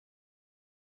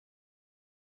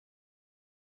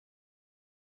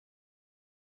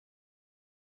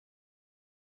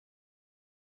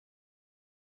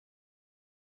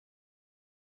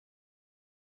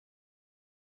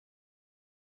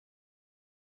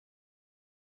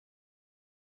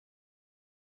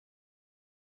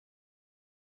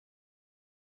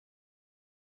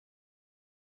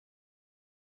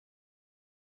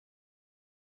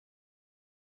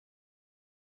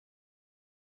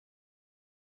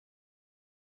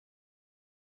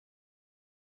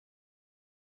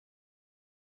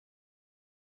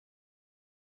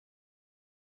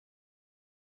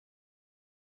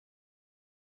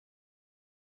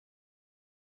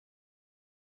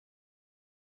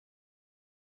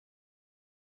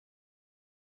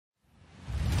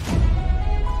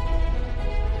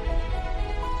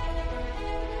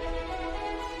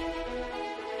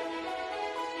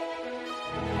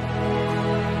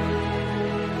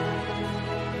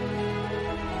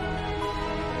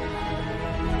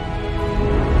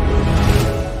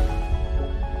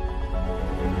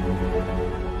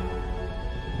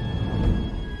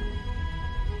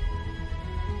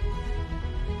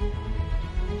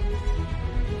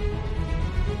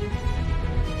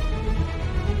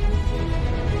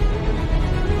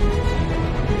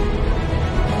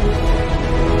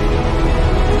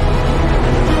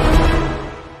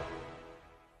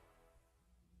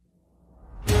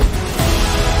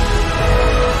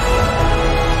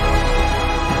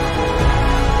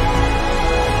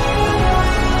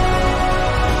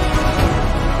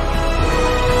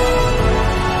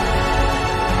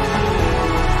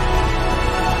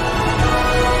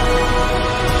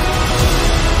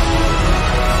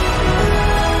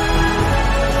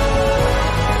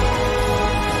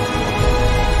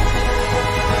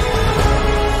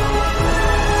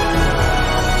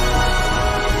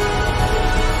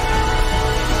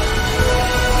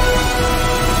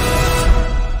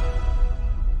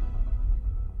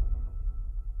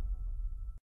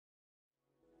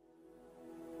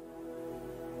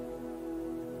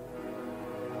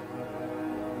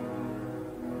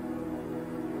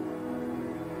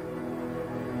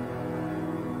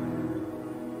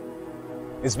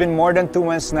It's been more than 2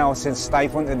 months now since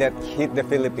Typhoon Odette hit the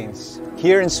Philippines.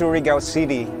 Here in Surigao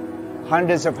City,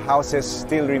 hundreds of houses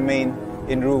still remain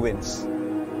in ruins.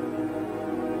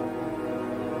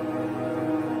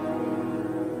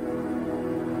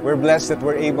 We're blessed that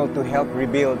we're able to help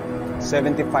rebuild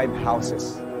 75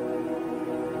 houses.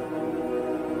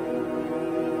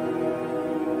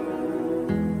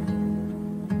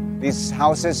 These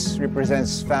houses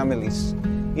represents families.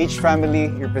 Each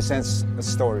family represents a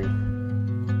story.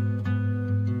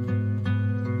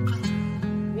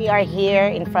 We are here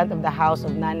in front of the house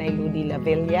of Nanay Ludi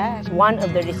Lavilla, one of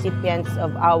the recipients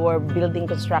of our building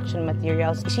construction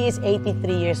materials. She is 83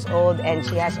 years old and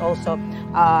she has also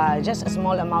just a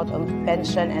small amount of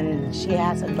pension, and she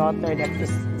has a daughter that is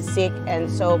sick. And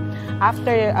so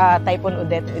after Typhoon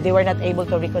Odette, they were not able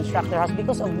to reconstruct their house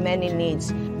because of many needs.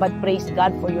 But praise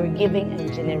God for your giving and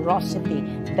generosity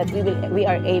that we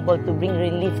are able to bring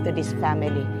relief to this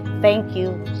family. Thank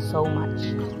you so much.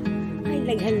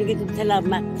 Naghanigit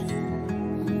salamat.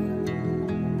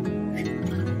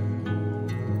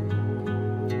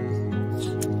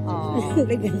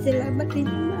 Salamat din,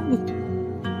 Mami.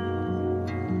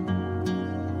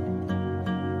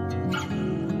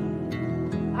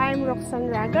 I'm Roxanne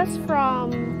Ragas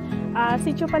from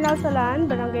Sitio Panalsalan,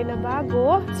 Barangay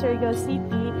Nabago, Surigao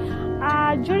City.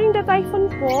 During the typhoon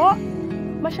po,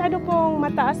 masyado pong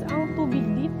mataas ang tubig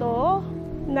dito.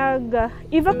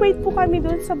 Nag-evacuate po kami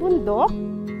doon sa bundok.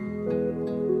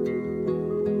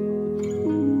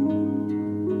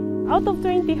 Out of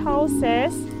 20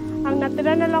 houses, ang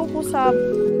natira na lang po sa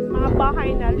mga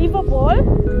bahay na livable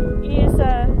is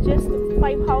just 5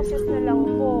 houses na lang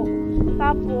po.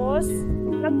 Tapos,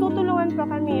 nagtutulungan pa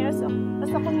kami as a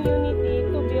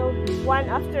community to build one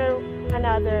after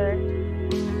another.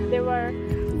 There were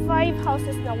 5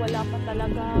 houses na wala pa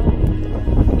talagang,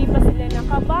 hindi pa sila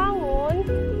nakabangon.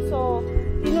 So,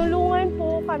 tinulungan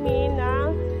po kami ng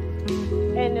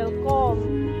Enelcom.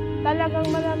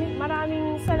 Talagang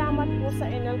maraming salamat po sa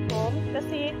Enelcom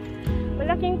kasi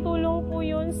malaking tulong po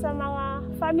yun sa mga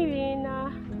family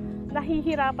na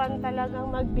nahihirapan talagang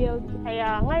mag-build.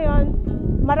 Kaya ngayon,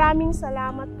 maraming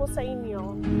salamat po sa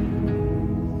inyo.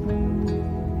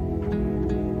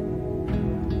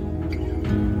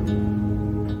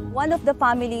 One of the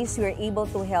families we were able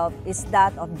to help is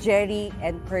that of Jerry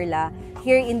and Perla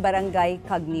here in Barangay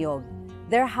Cagniog.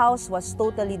 Their house was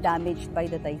totally damaged by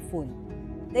the typhoon.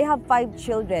 They have 5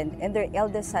 children and their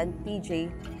eldest son, PJ,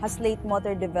 has late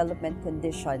motor development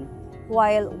condition,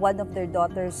 while one of their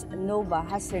daughters, Nova,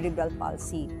 has cerebral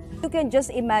palsy. You can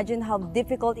just imagine how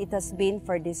difficult it has been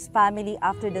for this family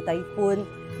after the typhoon.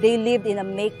 They lived in a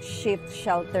makeshift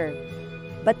shelter.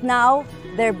 But now,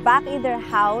 they're back in their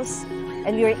house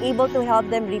and we were able to help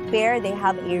them repair. They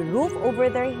have a roof over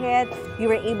their head. We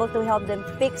were able to help them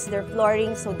fix their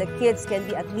flooring so the kids can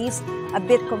be at least a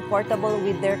bit comfortable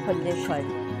with their condition.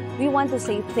 We want to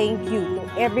say thank you to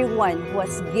everyone who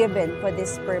has given for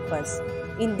this purpose.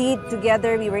 Indeed,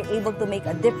 together we were able to make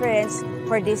a difference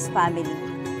for this family.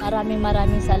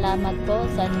 Maraming salamat po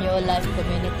sa New Life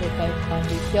Community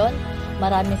Foundation.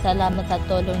 Maraming salamat sa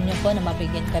tulong niyo po na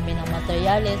mabigyan kami ng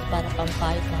materyales para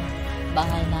pampahit ng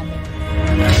bahay namin.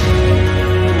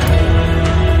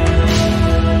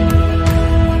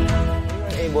 We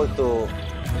were able to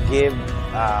give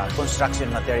construction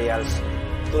materials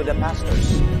to the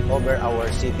pastors over our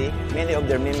city. Many of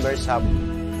their members have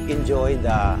enjoyed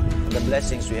the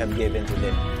blessings we have given to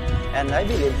them. And I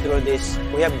believe through this,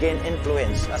 we have gained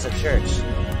influence as a church.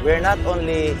 We're not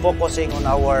only focusing on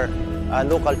our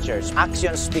local church.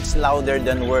 Action speaks louder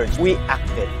than words. We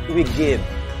acted, we give,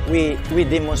 we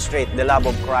demonstrate the love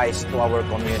of Christ to our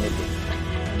community.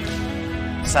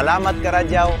 Salamat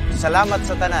Karadyaw, salamat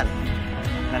sa tanan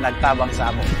na nagtabang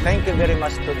sa amo. Thank you very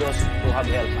much to those who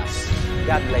have helped us.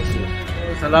 God bless you.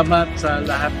 Salamat sa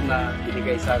lahat na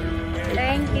binigay sa amin.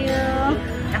 Thank you.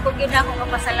 Ako gina ko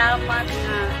kapasalamat.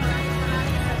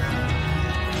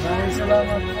 Maraming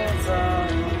salamat po sa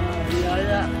mga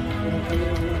biyaya.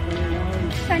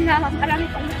 Salamat. Marami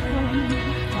pang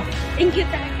thank you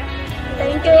talaga.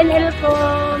 Thank you,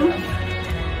 Enelcom.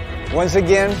 Once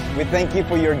again, we thank you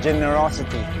for your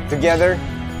generosity. Together,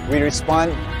 we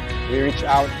respond, we reach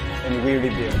out, and we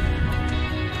rebuild.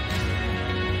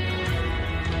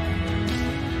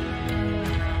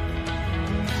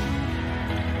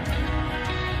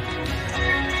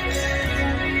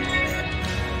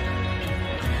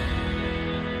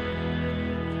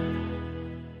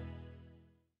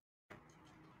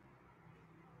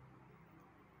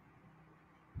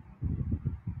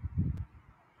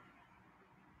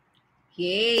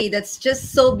 Okay, that's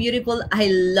just so beautiful. I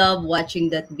love watching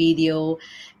that video.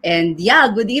 And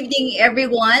yeah, good evening,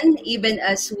 everyone. Even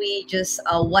as we just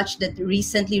watched that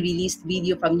recently released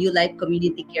video from New Life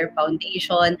Community Care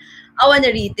Foundation, I want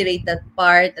to reiterate that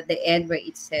part at the end where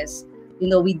it says,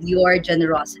 with your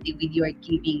generosity, with your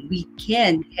giving, we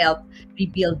can help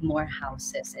rebuild more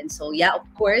houses. And so, yeah, of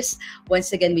course,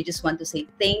 once again, we just want to say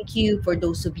thank you for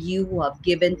those of you who have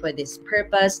given for this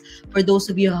purpose, for those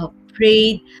of you who have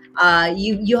prayed,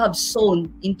 you have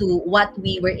sown into what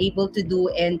we were able to do,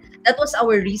 and that was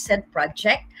our recent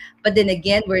project. But then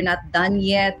again, we're not done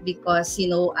yet because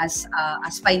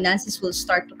as finances will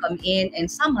start to come in,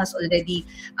 and some has already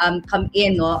come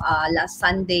in. No, last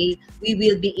Sunday we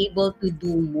will be able to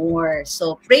do more.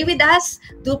 So pray with us.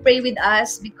 Do pray with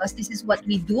us because this is what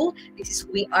we do.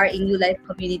 We are in New Life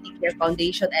Community Care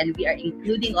Foundation, and we are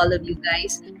including all of you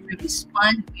guys. We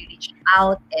respond, we reach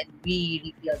out, and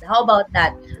we rebuild. How about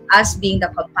that? Us being the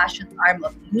compassion arm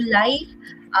of New Life,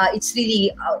 it's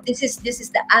really this is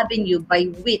the avenue by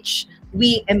which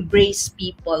we embrace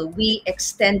people, we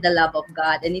extend the love of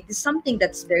God, and it is something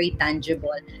that's very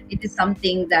tangible. It is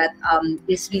something that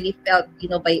is really felt,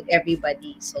 by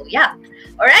everybody. So yeah,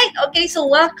 all right, okay. So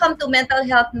welcome to Mental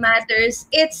Health Matters.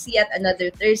 It's yet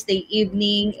another Thursday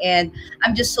evening, and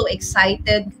I'm just so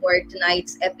excited for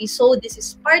tonight's episode. This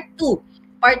is part two,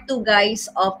 guys,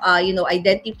 of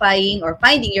identifying or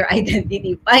finding your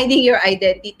identity,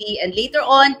 and later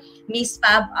on, Miss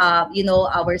Fab,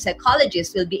 our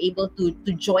psychologist, will be able to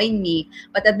join me.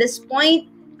 But at this point,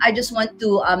 I just want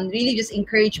to really just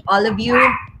encourage all of you.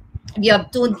 If you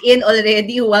have tuned in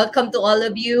already, welcome to all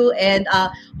of you. And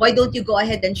why don't you go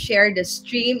ahead and share the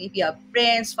stream if you have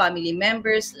friends, family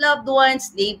members, loved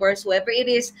ones, neighbors, whoever it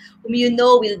is whom you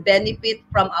know will benefit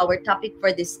from our topic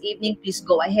for this evening. Please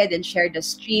go ahead and share the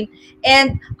stream.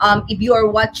 And if you are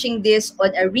watching this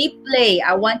on a replay,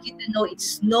 I want you to know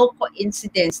it's no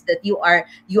coincidence that you are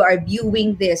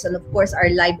viewing this. And of course, our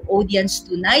live audience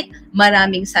tonight,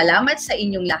 maraming salamat sa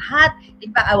inyong lahat.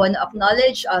 In fact, I want to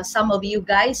acknowledge some of you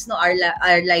guys,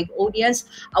 our live audience.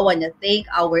 I want to thank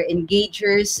our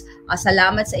engagers.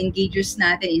 Salamat sa engagers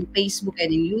natin in Facebook and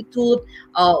in YouTube.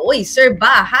 Oy, Sir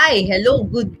Ba, hi, hello,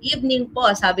 good evening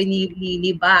po, sabi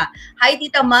ni Ba. Hi,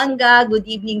 Tita Manga, good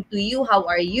evening to you. How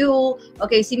are you?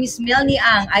 Okay, si Miss Melanie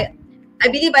Ang, I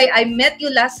believe I met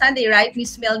you last Sunday, right,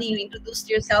 Miss Melanie? You introduced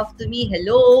yourself to me.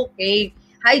 Hello, okay.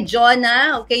 Hi,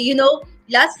 Jonah. Okay,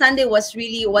 last Sunday was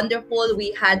really wonderful.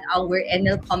 We had our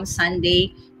NLCom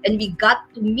Sunday, and we got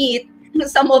to meet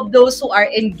some of those who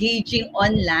are engaging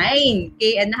online.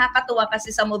 Okay, and nakakatuwa kasi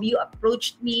some of you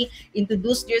approached me,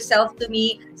 introduced yourself to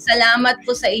me. Salamat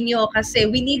po sa inyo kasi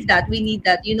we need that.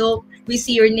 We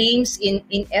see your names in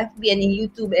FB and in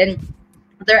YouTube, and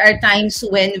there are times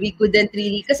when we couldn't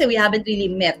really, kasi we haven't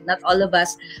really met. Not all of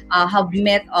us have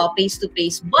met face to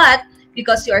face, but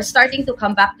because you are starting to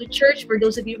come back to church, for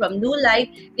those of you from New Life,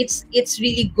 it's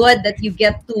really good that you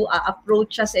get to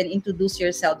approach us and introduce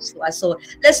yourselves to us. So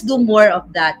let's do more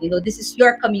of that. This is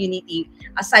your community.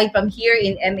 Aside from here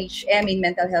in MHM, in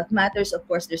Mental Health Matters, of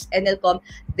course, there's NLCom,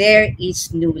 there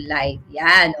is New Life.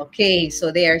 Yan, okay.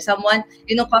 So there, someone,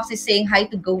 Cox is saying hi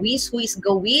to Gawis. Who is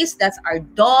Gawis? That's our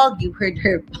dog. You heard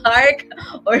her bark.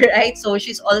 All right. So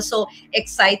she's also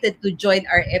excited to join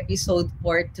our episode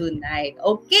for tonight.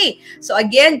 Okay. So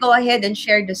again, go ahead and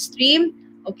share the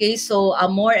stream. Okay, so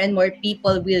more and more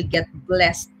people will get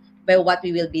blessed by what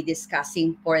we will be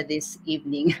discussing for this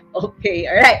evening. Okay,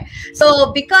 all right.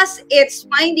 So because it's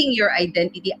finding your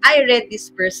identity, I read this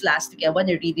verse last week. I want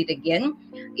to read it again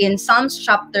in Psalms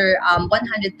chapter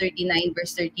 139,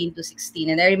 verse 13 to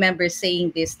 16. And I remember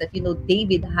saying this, that,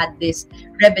 David had this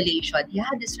revelation. He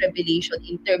had this revelation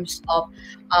in terms of,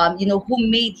 who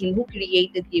made him, who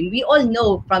created him. We all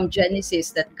know from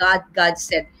Genesis that God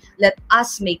said, let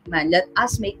us make man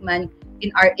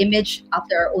in our image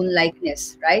after our own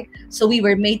likeness, right? So we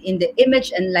were made in the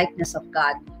image and likeness of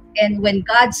God. And when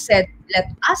God said, let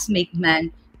us make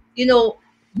man,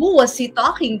 who was he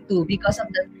talking to? Because of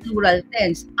the plural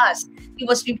tense, us. He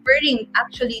was referring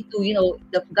actually to,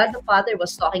 the God the Father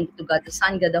was talking to God the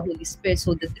Son, God the Holy Spirit.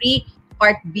 So the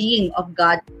three-part being of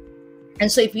God.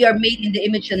 And so if we are made in the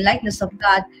image and likeness of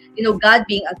God, God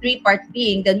being a three-part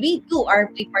being, then we too are a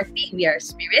three-part being. We are a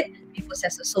spirit, we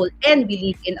possess a soul, and we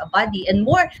live in a body. And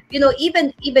more,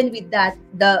 even with that,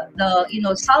 the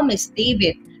psalmist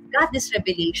David got this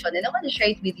revelation, and I want to share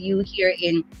it with you here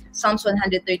in Psalms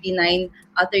 139,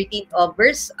 13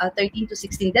 verse 13 to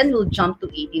 16. Then we'll jump to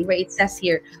 18, where it says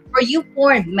here, for you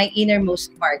formed my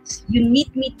innermost parts. You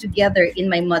knit me together in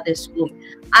my mother's womb.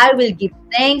 I will give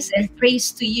thanks and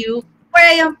praise to you, For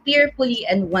I am fearfully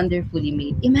and wonderfully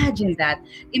made. Imagine that.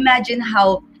 Imagine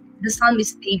how the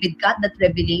psalmist David got that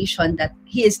revelation that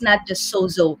he is not just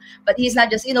sozo, but he is not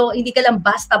just, hindi ka lang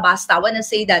basta-basta. I want to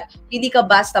say that, hindi ka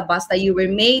basta-basta. You were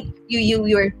made, you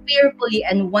were fearfully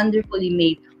and wonderfully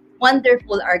made.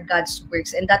 Wonderful are God's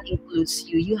works, and that includes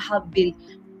you. You have been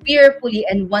fearfully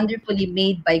and wonderfully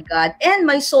made by God, and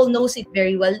my soul knows it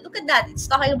very well. Look at that. It's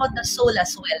talking about the soul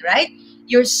as well, right?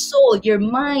 Your soul, your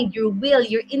mind, your will,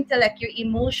 your intellect, your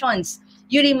emotions.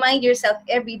 You remind yourself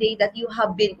every day that you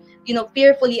have been,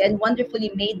 fearfully and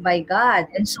wonderfully made by God.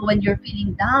 And so when you're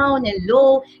feeling down and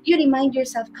low, you remind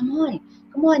yourself, come on,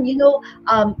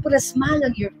 put a smile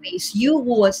on your face. You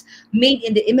who was made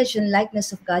in the image and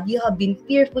likeness of God, you have been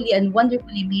fearfully and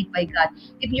wonderfully made by God.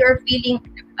 If you're feeling,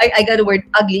 I got the word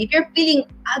ugly. If you're feeling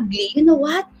ugly, you know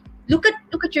what? Look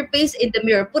at your face in the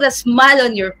mirror. Put a smile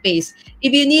on your face.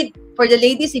 If you need, for the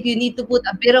ladies, if you need to put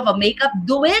a bit of a makeup,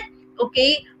 do it.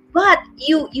 Okay? But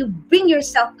you bring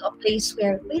yourself to a place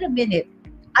where, wait a minute,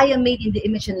 I am made in the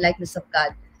image and likeness of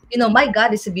God. My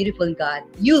God is a beautiful God.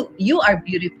 You are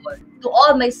beautiful. To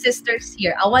all my sisters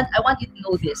here, I want you to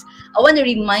know this. I want to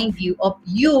remind you of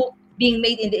you being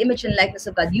made in the image and likeness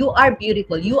of God. You are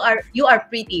beautiful. You are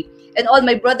pretty. And all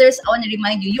my brothers, I want to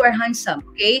remind you, you are handsome.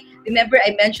 Okay? Remember,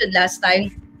 I mentioned last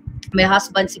time, my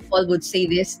husband, si Paul, would say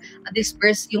this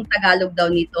verse, yung Tagalog daw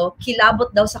nito,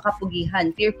 kilabot daw sa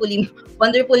kapugihan, fearfully,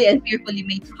 wonderfully, and fearfully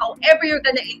made. So however you're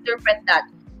gonna interpret that,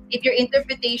 if your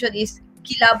interpretation is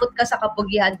kilabot ka sa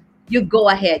kapugihan, you go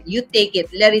ahead, you take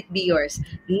it, let it be yours.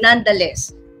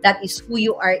 Nonetheless, that is who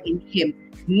you are in Him,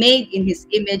 made in His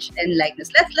image and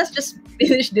likeness. Let's just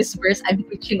finish this verse. I'm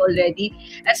preaching already.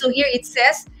 And so here it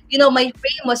says, my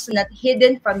frame was not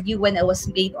hidden from you when I was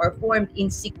made or formed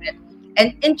in secret,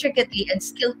 and intricately and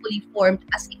skillfully formed,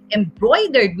 as if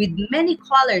embroidered with many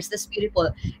colors. That's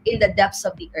beautiful. In the depths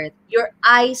of the earth, your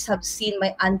eyes have seen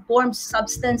my unformed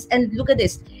substance. And look at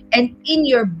this. And in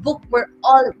your book were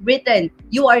all written.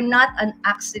 You are not an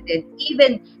accident.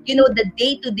 Even, the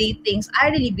day-to-day things, I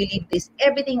really believe this.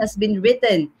 Everything has been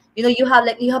written. You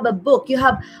have a book.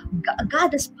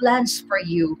 God has plans for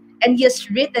you. And He has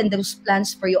written those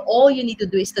plans for you. All you need to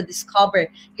do is to discover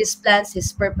His plans,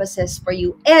 His purposes for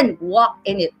you, and walk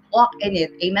in it. Walk in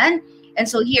it. Amen? And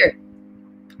so here,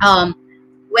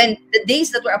 when the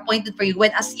days that were appointed for you, when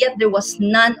as yet there was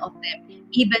none of them,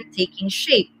 even taking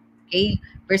shape. Okay?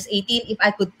 Verse 18, if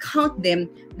I could count them,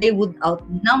 they would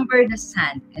outnumber the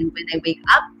sand. And when I wake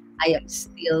up, I am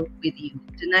still with you.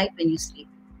 Tonight, when you sleep,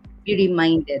 be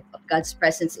reminded of God's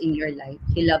presence in your life.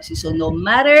 He loves you. So no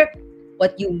matter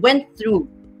what you went through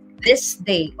this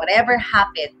day, whatever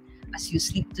happened, as you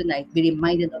sleep tonight, be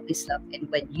reminded of His love. And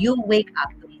when you wake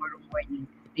up tomorrow morning,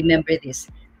 remember this: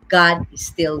 God is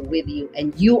still with you,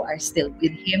 and you are still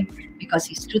with Him, because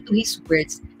He's true to His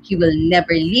words. He will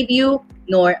never leave you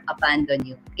nor abandon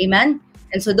you. Amen?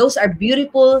 And so those are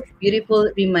beautiful, beautiful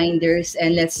reminders,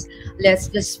 and let's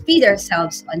just feed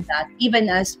ourselves on that. Even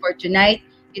as for tonight,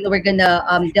 we're gonna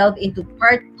delve into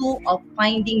part 2 of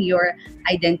finding your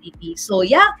identity. So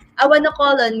yeah, I want to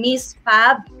call on Miss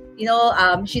Fab.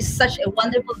 She's such a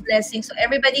wonderful blessing. So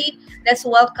everybody, let's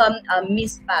welcome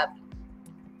Miss Fab.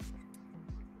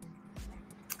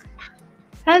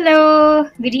 Hello,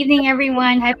 good evening,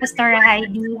 everyone. Hi, Pastora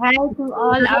Heidi. Hi to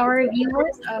all our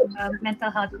viewers of Mental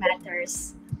Health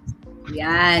Matters.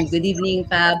 Yan, good evening,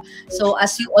 Fab. So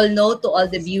as you all know, to all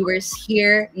the viewers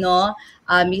here,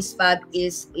 Miss Fab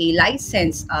is a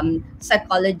licensed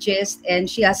psychologist, and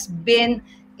she has been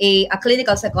a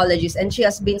clinical psychologist, and she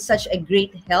has been such a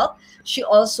great help. She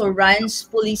also runs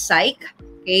Fully Psych,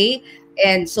 okay?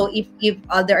 And so if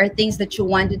there are things that you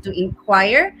wanted to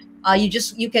inquire,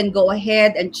 you can go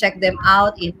ahead and check them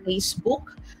out in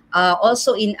Facebook,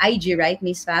 also in IG, right,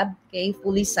 Miss Fab? Okay,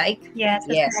 Fully Psych. Yes,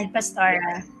 that's right,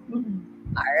 Pastora.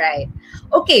 All right.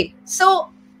 Okay, so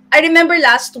I remember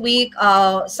last week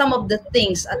some of the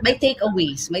things, my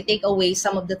takeaways,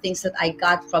 some of the things that I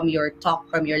got from your talk,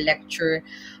 from your lecture.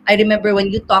 I remember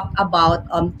when you talked about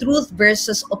truth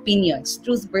versus opinions,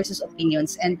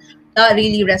 and that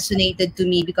really resonated to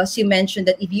me, because you mentioned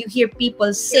that if you hear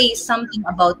people say something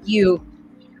about you,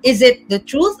 is it the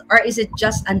truth or is it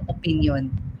just an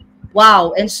opinion?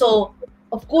 Wow. And so,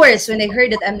 of course, when I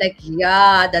heard it, I'm like,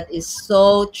 yeah, that is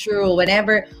so true.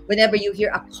 Whenever you hear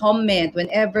a comment,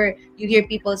 whenever you hear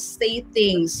people say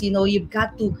things, you've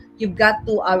got to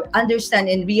understand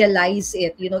and realize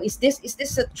it. Is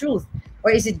this a truth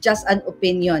or is it just an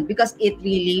opinion? Because it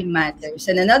really matters.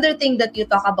 And another thing that you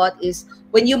talk about is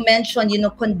when you mention,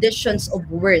 conditions of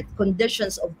worth,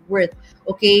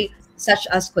 okay, such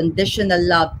as conditional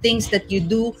love, things that you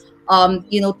do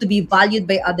to be valued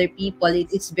by other people.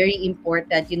 It's very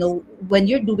important. When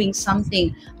you're doing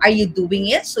something, are you doing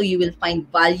it so you will find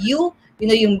value?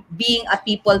 You being a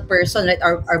people person, right?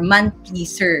 Or man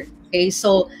pleaser. Okay,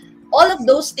 so all of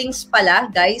those things pala,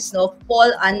 guys, no,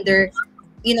 fall under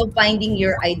finding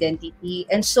your identity.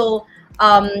 And so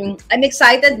I'm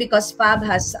excited because Fab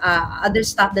has other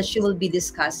stuff that she will be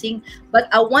discussing. But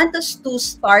I want us to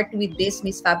start with this,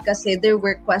 Miss Fab, because there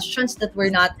were questions that were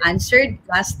not answered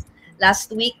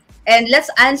last week. And let's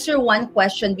answer one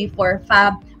question before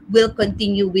Fab will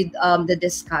continue with the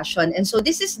discussion. And so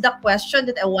this is the question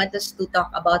that I want us to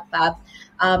talk about, Fab.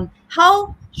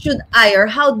 How should I, or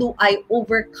how do I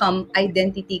overcome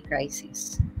identity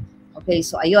crisis? Okay,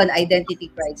 so ayun, identity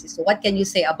crisis. So what can you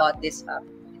say about this, Fab?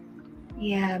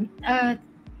 Yeah.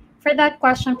 For that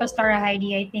question, Pastora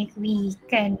Heidi, I think we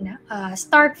can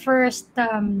start first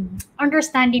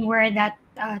understanding where that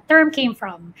term came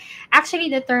from. Actually,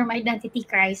 the term identity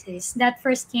crisis, that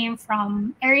first came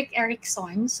from Erik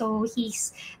Erikson. So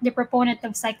he's the proponent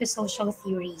of psychosocial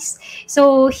theories.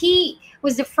 So he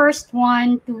was the first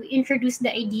one to introduce the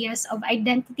ideas of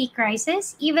identity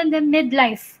crisis, even the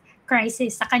midlife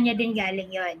crisis. Sa kanya din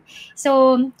galing yun.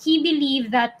 So he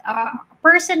believed that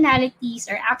personalities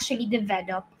are actually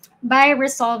developed by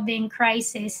resolving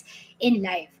crises in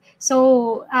life.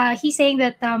 So he's saying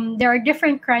that there are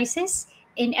different crises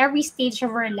in every stage of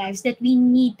our lives that we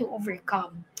need to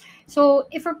overcome. So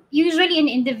if usually an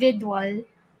individual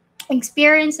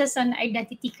experiences an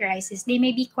identity crisis, they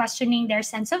may be questioning their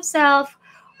sense of self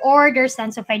or their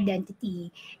sense of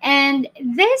identity. And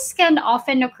this can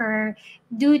often occur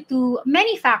due to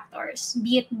many factors,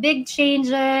 be it big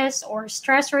changes or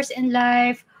stressors in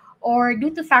life, or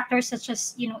due to factors such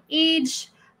as, age,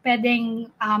 pwedeng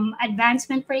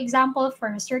advancement, for example, for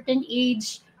a certain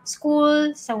age,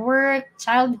 school, sa work,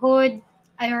 childhood,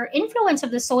 or influence of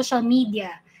the social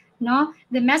media. No,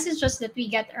 the messages that we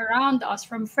get around us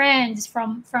from friends,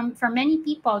 from many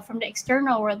people, from the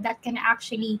external world, that can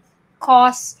actually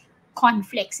cause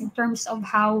conflicts in terms of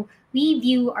how we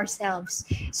view ourselves.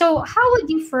 So how would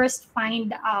you first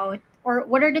find out, or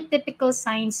what are the typical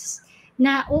signs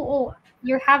na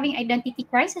you're having identity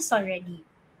crisis already?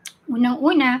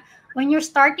 Unang-una, when you're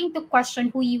starting to question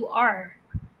who you are.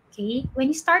 Okay? When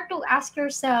you start to ask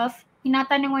yourself,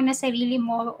 tinatanong mo na sarili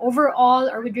mo overall,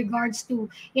 or with regards to,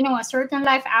 a certain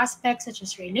life aspect such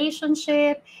as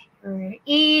relationship, your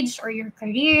age, or your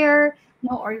career,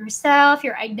 or yourself,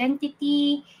 your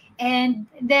identity. And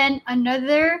then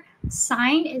another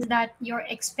sign is that you're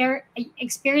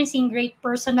experiencing great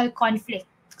personal conflict.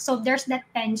 So there's that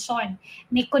tension,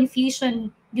 may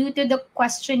confusion due to the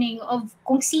questioning of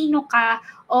kung sino ka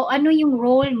o ano yung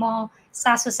role mo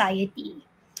sa society.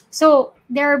 So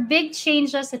there are big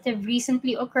changes that have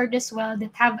recently occurred as well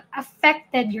that have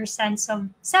affected your sense of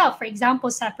self. For example,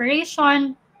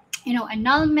 separation,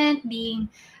 annulment, being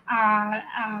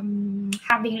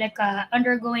having like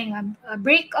undergoing a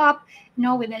breakup,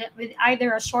 with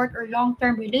either a short or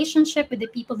long-term relationship with the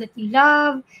people that you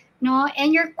love,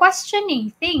 and you're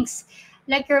questioning things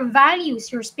like your values,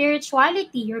 your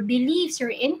spirituality, your beliefs,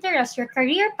 your interests, your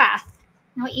career path,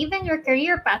 even your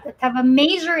career path, that have a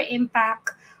major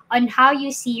impact on how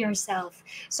you see yourself.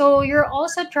 So you're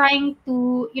also trying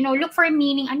to, look for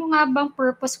meaning. Ano nga bang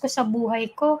purpose ko sa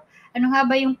buhay ko? Ano nga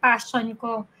ba yung passion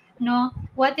ko?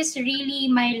 What is really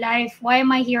my life? Why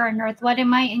am I here on earth? What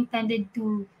am I intended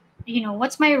to,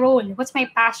 what's my role? What's my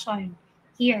passion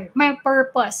here? My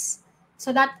purpose.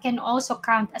 So that can also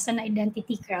count as an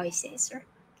identity crisis.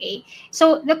 Okay.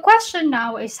 So the question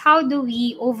now is, how do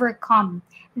we overcome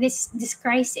this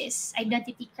crisis,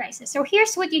 identity crisis? So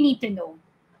here's what you need to know.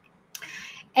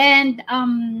 And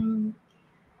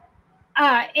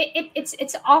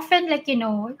it's often like,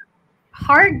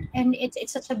 hard, and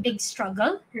it's such a big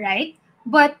struggle, right?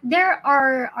 But there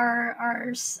are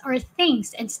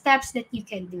things and steps that you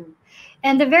can do.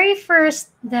 And the very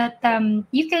first that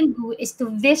you can do is to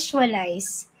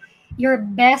visualize your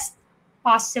best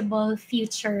possible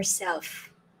future self.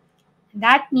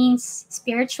 That means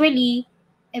spiritually,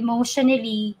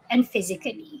 emotionally, and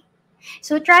physically.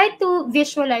 So try to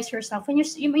visualize yourself when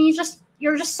you're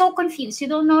just so confused. You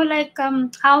don't know like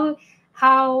how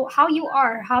you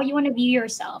are, how you want to view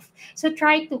yourself. So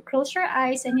try to close your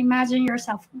eyes and imagine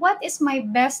yourself. What does my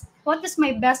best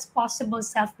possible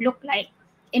self look like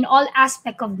in all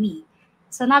aspect of me?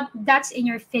 So that's in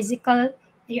your physical,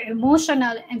 your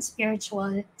emotional, and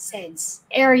spiritual sense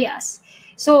areas.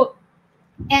 So,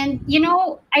 and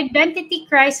identity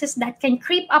crisis that can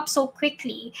creep up so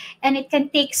quickly, and it can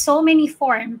take so many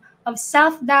forms of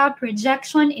self-doubt,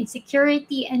 rejection,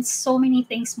 insecurity, and so many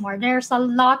things more. There's a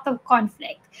lot of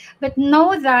conflict. But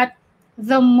know that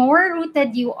the more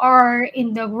rooted you are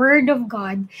in the Word of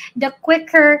God, the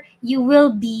quicker you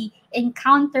will be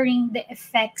encountering the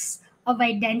effects of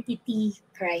identity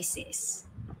crisis.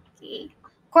 Okay.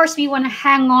 Of course, we want to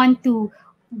hang on to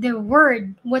the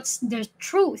Word, what's the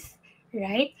truth,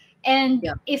 right? And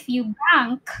Yeah. if you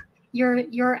bank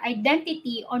your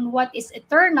identity on what is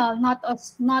eternal, not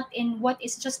in what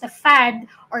is just a fad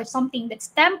or something that's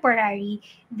temporary,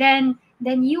 then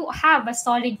you have a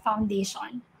solid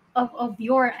foundation of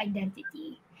your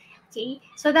identity. Okay,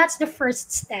 so that's the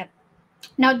first step.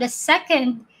 Now the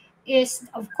second is,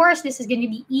 of course, this is going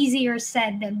to be easier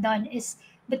said than done, is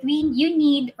but we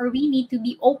need to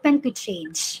be open to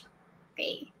change.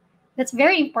 Okay, that's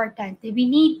very important. We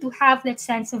need to have that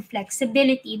sense of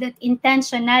flexibility, that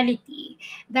intentionality,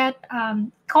 that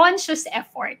conscious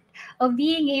effort of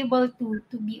being able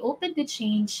to be open to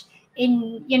change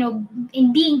in,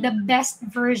 in being the best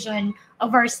version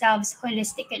of ourselves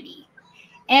holistically.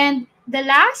 And the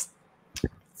last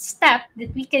step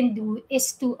that we can do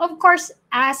is to, of course,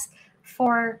 ask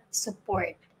for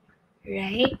support,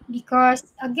 right?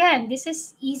 Because again, this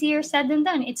is easier said than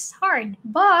done. It's hard,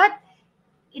 but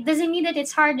it doesn't mean that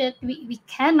it's hard that we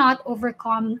cannot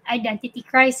overcome identity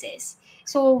crisis.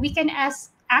 So we can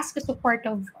ask the support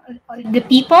of the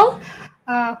people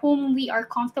whom we are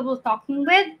comfortable talking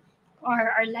with,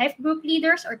 our life group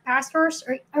leaders, or pastors,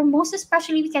 or most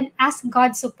especially, we can ask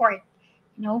God's support.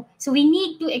 So we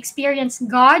need to experience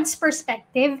God's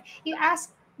perspective. You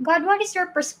ask God, what is your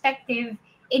perspective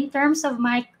in terms of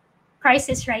my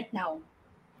crisis right now?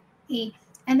 Okay.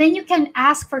 And then you can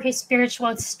ask for his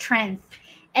spiritual strength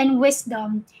and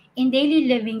wisdom in daily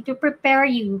living to prepare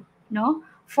you,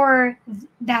 for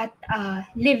that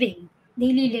daily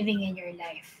living in your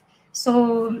life.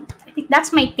 So I think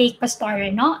that's my take,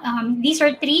 Pastor. No, these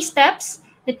are three steps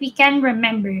that we can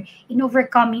remember in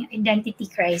overcoming identity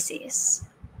crisis.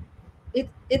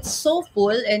 It's so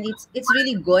full, and it's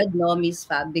really good, no, Miss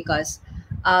Fab, because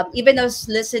even I was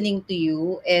listening to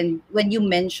you, and when you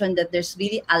mentioned that there's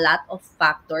really a lot of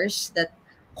factors that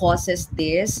causes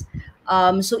this,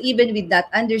 so even with that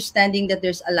understanding that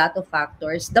there's a lot of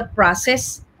factors, the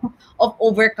process of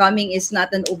overcoming is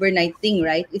not an overnight thing,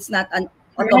 right? It's not an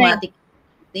Right. automatic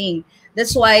thing.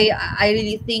 That's why I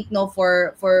really think, no,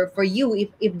 for you,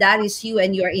 if that is you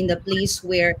and you are in the place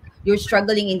where you're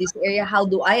struggling in this area, how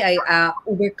do I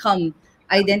overcome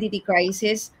identity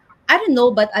crisis? I don't know,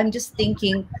 but I'm just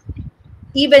thinking,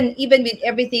 even with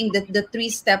everything that the three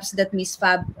steps that Miss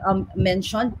Fab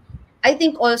mentioned, I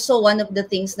think also one of the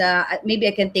things that maybe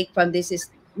I can take from this is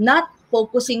not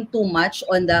focusing too much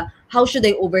on the how should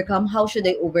I overcome,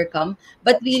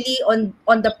 but really on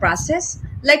the process.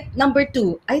 Like number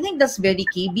two, I think that's very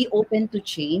key. Be open to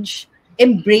change,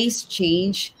 embrace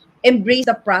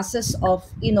the process of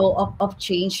of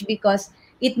change, because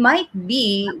it might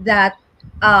be that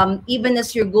even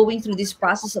as you're going through this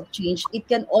process of change, it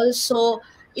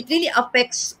really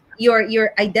affects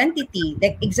your identity.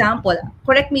 Like example,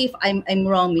 correct me if I'm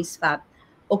wrong, Miss Fab.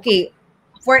 Okay,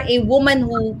 for a woman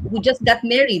who just got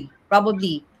married,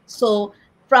 probably, so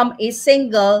from a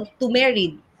single to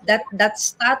married, that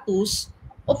status,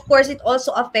 of course, it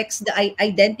also affects the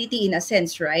identity in a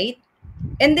sense, right?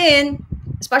 And then,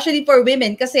 especially for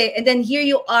women, kasi, and then here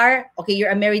you are, okay,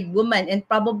 you're a married woman, and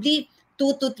probably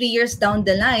 2 to 3 years down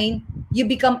the line, you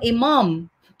become a mom.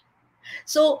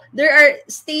 So there are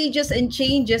stages and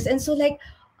changes, and so like,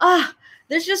 ah,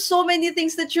 there's just so many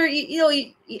things that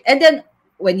and then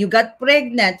when you got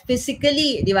pregnant,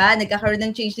 physically, di ba, nagkakaroon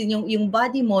ng change din yung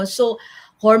body mo. So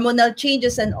hormonal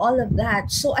changes and all of that.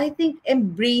 So I think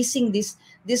embracing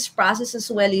this process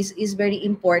as well is very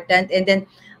important. And then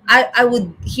I would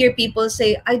hear people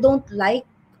say, I don't like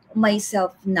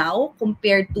myself now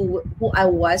compared to who I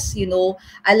was.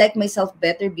 I like myself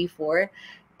better before.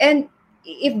 And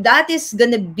if that is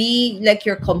gonna be like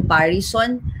your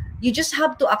comparison, you just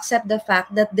have to accept the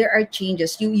fact that there are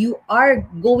changes. You are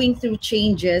going through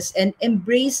changes, and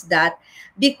embrace that,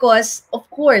 because of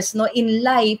course, no, in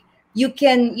life you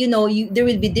can, there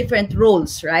will be different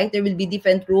roles, right? There will be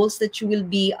different roles that you will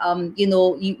be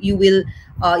you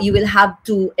will have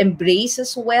to embrace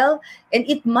as well. And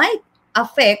it might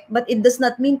affect, but it does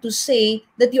not mean to say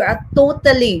that you are a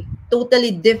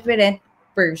totally different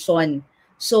person.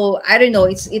 So I don't know,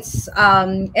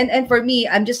 and for me,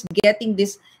 I'm just getting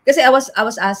this, because I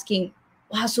was asking,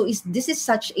 wow, so is this is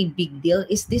such a big deal?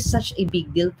 Is this such a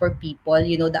big deal for people,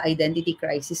 the identity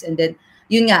crisis? And then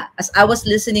yun nga, as I was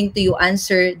listening to you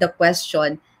answer the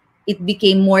question, it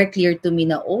became more clear to me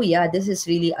na, oh yeah, this is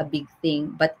really a big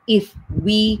thing. But if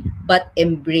we but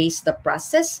embrace the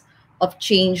process of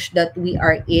change that we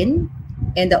are in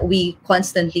and that we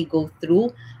constantly go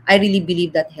through, I really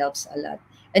believe that helps a lot.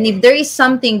 And if there is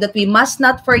something that we must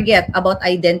not forget about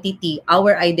identity,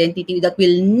 our identity that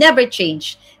will never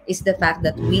change, is the fact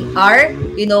that we are,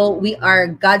 we are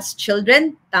God's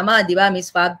children. Tama, di ba, Miss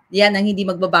Fab? Yan ang hindi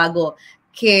magbabago.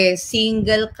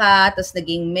 Single ka, tapos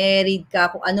naging married ka,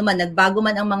 kung ano man, nagbago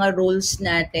man ang mga roles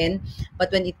natin.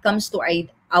 But when it comes to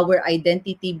our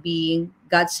identity being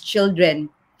God's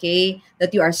children, okay,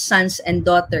 that you are sons and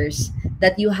daughters,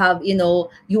 that you have,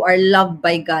 you are loved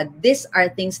by God, these are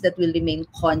things that will remain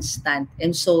constant.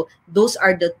 And so those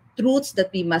are the truths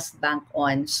that we must bank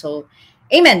on. So,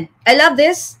 amen. I love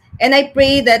this. And I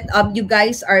pray that you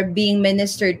guys are being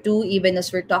ministered to even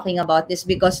as we're talking about this,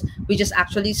 because we just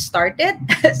actually started.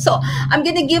 So I'm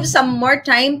going to give some more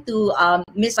time to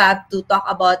Miss Fab to talk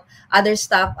about other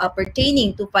stuff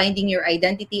pertaining to finding your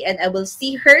identity. And I will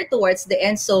see her towards the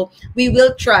end. So we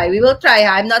will try.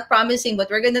 I'm not promising, but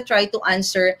we're going to try to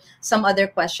answer some other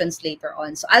questions later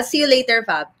on. So I'll see you later,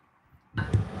 Fab.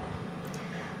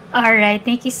 All right,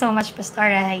 thank you so much,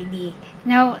 Pastora Heidi.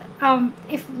 Now,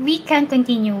 if we can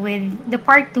continue with the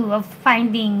part 2 of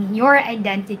finding your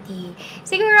identity,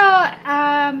 siguro,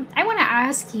 I want to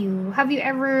ask you, have you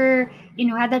ever,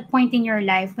 had that point in your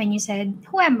life when you said,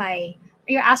 who am I?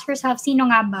 Or you ask yourself, sino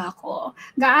nga ba ako?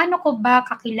 Gaano ko ba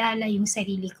kakilala yung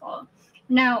sarili ko?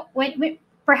 Now, when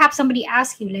perhaps somebody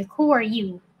asks you, like, who are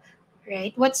you?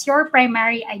 Right? What's your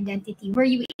primary identity? Were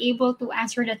you able to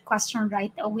answer that question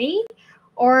right away?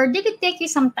 Or did it take you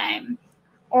some time?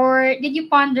 Or did you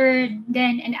ponder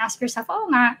then and ask yourself, oh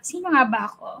nga, sino nga ba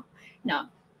ako? No.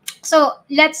 So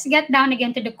let's get down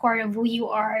again to the core of who you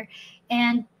are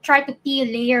and try to peel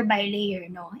layer by layer,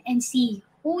 and see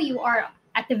who you are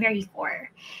at the very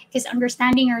core. Because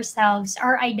understanding ourselves,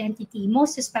 our identity,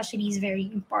 most especially, is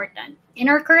very important. In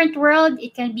our current world,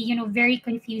 it can be, very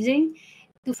confusing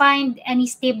to find any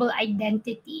stable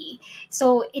identity.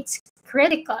 So it's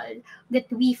critical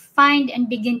that we find and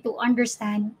begin to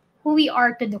understand who we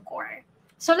are to the core.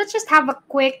 So let's just have a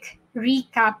quick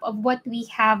recap of what we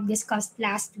have discussed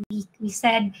last week. We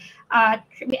said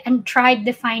and tried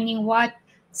defining what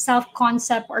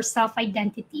self-concept or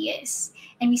self-identity is.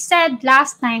 And we said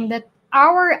last time that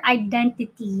our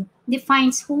identity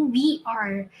defines who we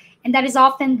are, and that is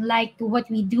often like to what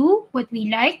we do, what we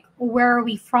like, where are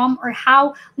we from, or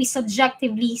how we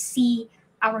subjectively see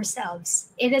ourselves.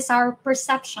 It is our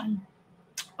perception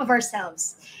of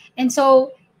ourselves. And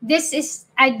so this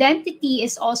identity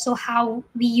is also how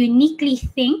we uniquely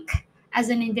think as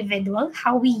an individual,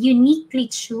 how we uniquely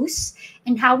choose,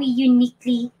 and how we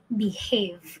uniquely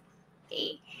behave.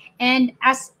 Okay. And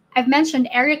as I've mentioned,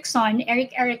 Erik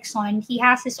Erikson, he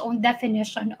has his own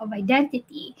definition of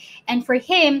identity. And for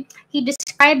him, he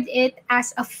described it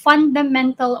as a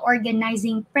fundamental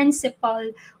organizing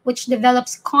principle which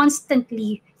develops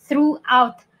constantly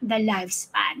throughout the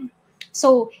lifespan.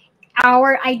 So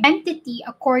our identity,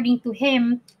 according to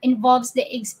him, involves the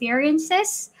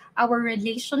experiences, our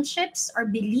relationships, our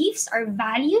beliefs, our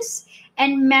values,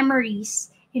 and memories.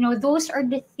 Those are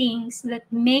the things that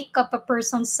make up a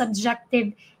person's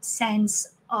subjective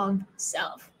sense of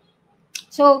self.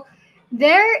 So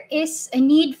there is a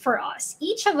need for us.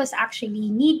 Each of us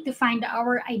actually need to find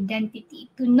our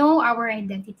identity, to know our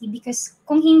identity, because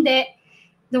kung hindi,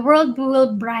 the world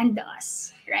will brand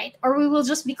us, right? Or we will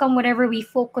just become whatever we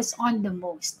focus on the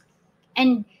most.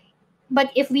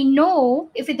 But if we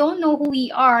don't know who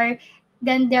we are,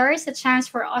 then there is a chance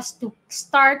for us to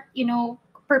start,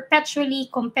 perpetually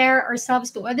compare ourselves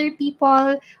to other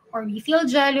people, or we feel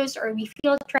jealous, or we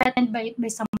feel threatened by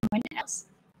someone else,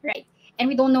 right? And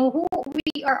we don't know who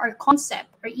we are, our concept,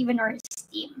 or even our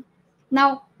esteem.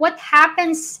 Now, what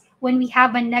happens when we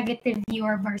have a negative view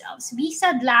of ourselves? We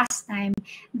said last time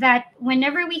that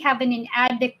whenever we have an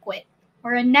inadequate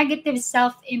or a negative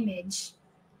self-image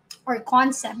or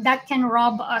concept, that can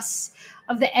rob us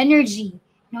of the energy,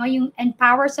 and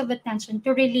powers of attention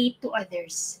to relate to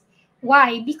others.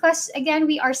 Why? Because again,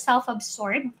 we are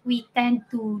self-absorbed. We tend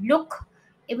to look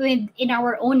in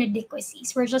our own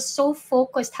inadequacies. We're just so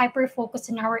focused, hyper-focused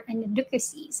in our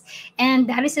inadequacies. And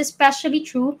that is especially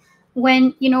true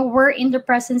when, we're in the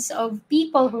presence of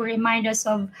people who remind us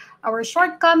of our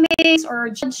shortcomings or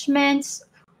judgments,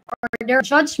 or their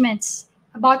judgments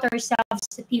about ourselves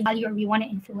that we value or we want to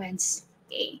influence.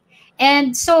 Okay.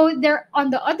 And so there, on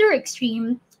the other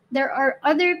extreme, there are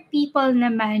other people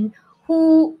naman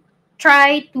who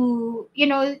try to,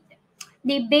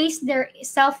 they base their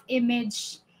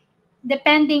self-image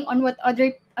depending on what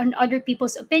other on other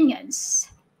people's opinions.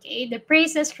 Okay, the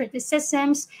praises,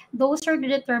 criticisms, those are the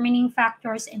determining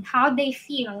factors in how they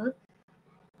feel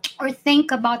or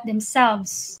think about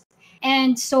themselves.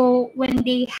 And so when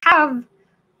they have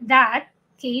that,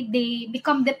 okay, they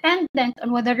become dependent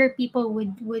on what other people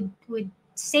would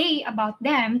say about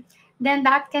them, then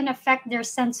that can affect their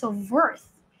sense of worth.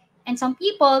 And some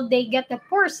people, they get a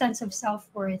poor sense of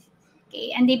self-worth,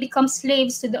 okay, and they become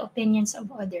slaves to the opinions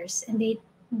of others, and they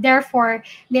therefore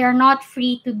they are not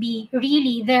free to be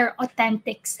really their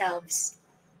authentic selves.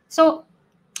 So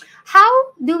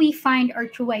how do we find our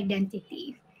true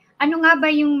identity? Ano nga ba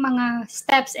yung mga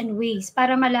steps and ways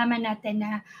para malaman natin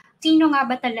na sino nga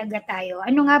ba talaga tayo?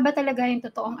 Ano nga ba talaga yung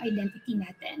totoong identity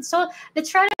natin? So let's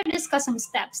try to discuss some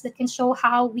steps that can show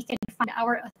how we can find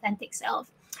our authentic self.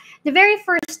 The very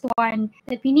first one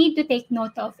that we need to take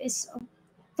note of is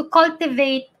to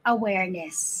cultivate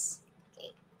awareness.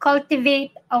 Okay.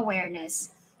 Cultivate awareness.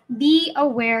 Be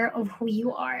aware of who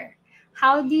you are.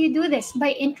 How do you do this?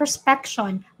 By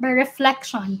introspection, by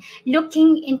reflection,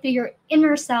 looking into your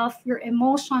inner self, your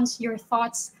emotions, your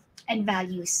thoughts, and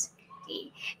values.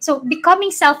 Okay. So becoming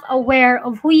self-aware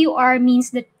of who you are means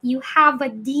that you have a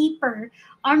deeper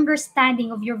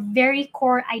understanding of your very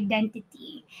core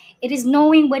identity. It is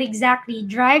knowing what exactly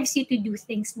drives you to do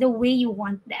things the way you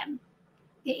want them.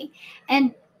 Okay.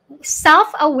 And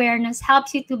self-awareness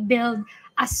helps you to build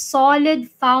a solid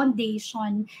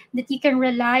foundation that you can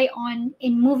rely on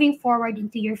in moving forward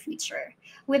into your future.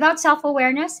 Without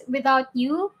self-awareness, without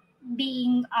you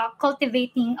being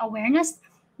cultivating awareness,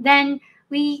 then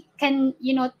we can,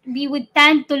 we would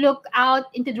tend to look out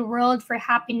into the world for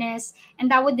happiness, and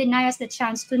that would deny us the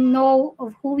chance to know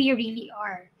of who we really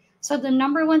are. So the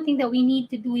number one thing that we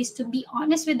need to do is to be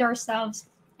honest with ourselves,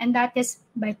 and that is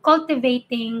by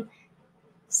cultivating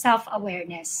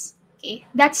self-awareness. Okay,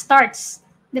 that starts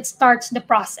the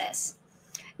process.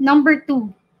 Number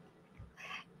two,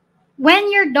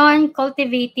 when you're done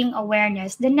cultivating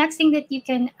awareness, the next thing that you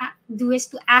can do is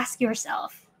to ask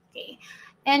yourself, okay,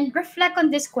 and reflect on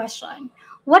this question: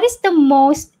 what is the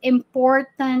most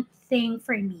important thing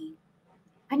for me?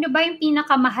 Ano ba yung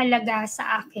pinakamahalaga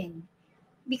sa akin?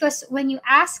 Because when you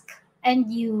ask and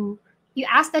you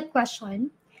ask that question,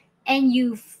 and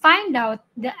you find out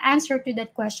the answer to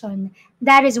that question,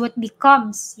 that is what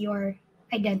becomes your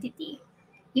identity.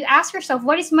 You ask yourself,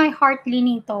 what is my heart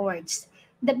leaning towards?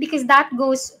 That, because that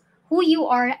goes who you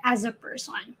are as a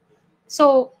person.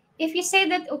 So if you say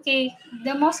that, okay,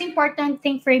 the most important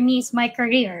thing for me is my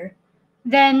career,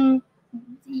 then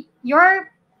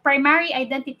your primary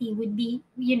identity would be,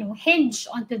 hinged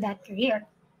onto that career.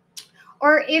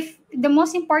 Or if the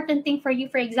most important thing for you,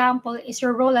 for example, is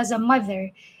your role as a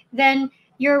mother, then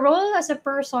your role as a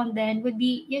person then would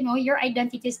be, your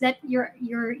identity is that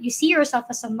you see yourself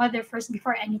as a mother first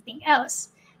before anything else,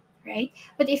 right?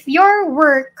 But if your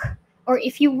work, or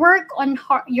if you work on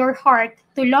your heart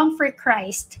to long for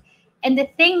Christ and the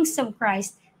things of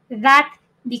Christ, that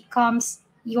becomes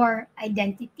your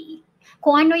identity.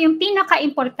 Kung ano yung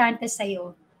pinaka-importante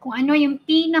sa'yo, kung ano yung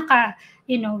pinaka,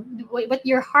 what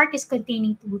your heart is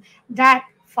containing to, that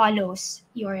follows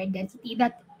your identity.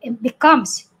 That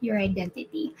becomes your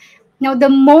identity. Now, the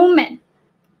moment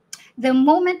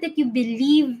that you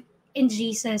believe in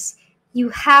Jesus, you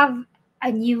have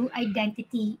a new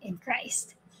identity in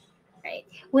Christ, right?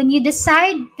 When you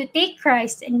decide to take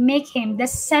Christ and make him the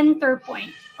center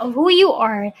point of who you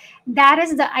are, that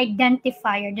is the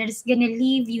identifier that is going to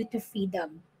lead you to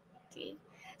freedom. Okay.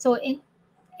 So in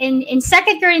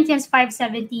 2 Corinthians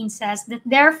 5:17 says that,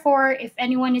 therefore, if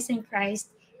anyone is in Christ,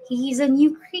 he is a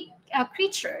new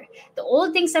creature. The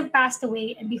old things have passed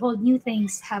away, and behold, new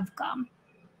things have come.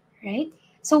 Right?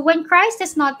 So when Christ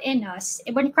is not in us,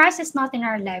 when Christ is not in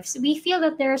our lives, we feel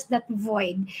that there's that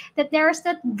void, that there's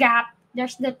that gap,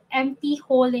 there's that empty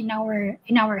hole in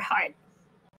our heart.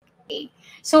 Okay.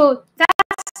 So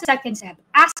that's the second step.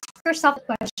 Ask yourself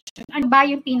the question, ano ba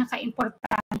yung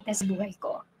pinaka-importante sa buhay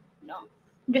ko? No.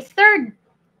 The third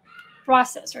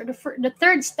process, or the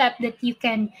third step that you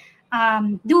can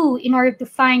do in order to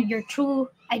find your true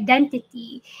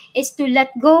identity, is to let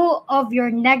go of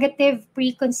your negative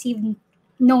preconceived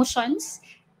notions,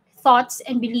 thoughts,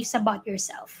 and beliefs about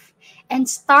yourself, and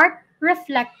start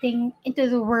reflecting into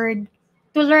the Word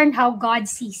to learn how God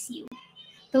sees you,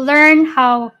 to learn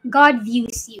how God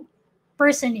views you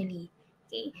personally.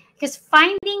 Okay? Because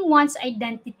finding one's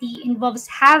identity involves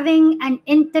having an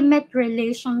intimate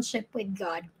relationship with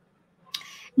God.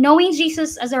 Knowing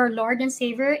Jesus as our Lord and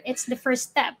Savior, it's the first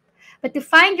step. But to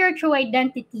find your true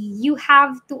identity, you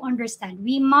have to understand,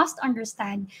 we must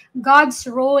understand God's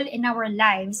role in our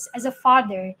lives as a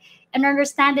father and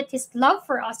understand that his love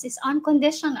for us is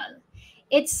unconditional.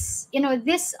 It's,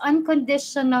 this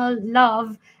unconditional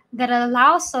love that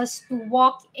allows us to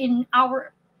walk in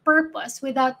our purpose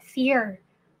without fear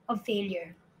of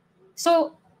failure.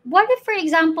 So what if, for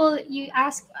example, you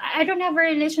ask, I don't have a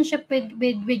relationship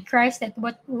with Christ, that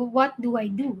what do I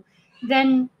do?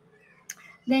 Then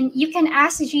you can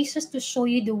ask Jesus to show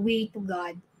you the way to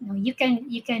God. You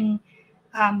can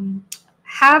um,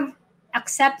 have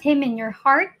accept Him in your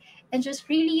heart, and just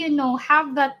really,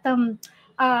 have that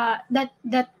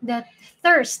that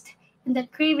thirst and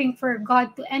that craving for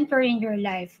God to enter in your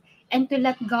life, and to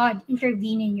let God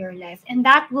intervene in your life, and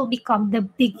that will become the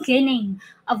beginning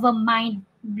of a mind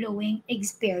blowing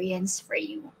experience for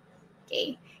you.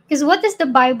 Okay, because what does the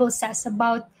Bible says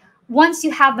about once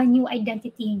you have a new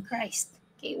identity in Christ?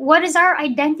 Okay, what is our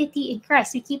identity in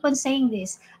Christ? We keep on saying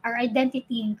this, our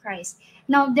identity in Christ.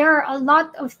 Now, there are a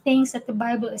lot of things that the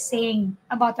Bible is saying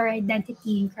about our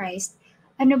identity in Christ.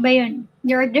 Ano ba yun?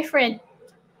 There are different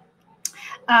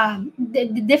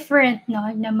different,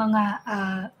 no, na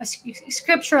mga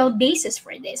scriptural basis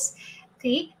for this.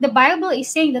 Okay, the Bible is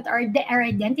saying that our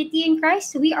identity in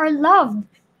Christ, we are loved.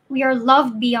 We are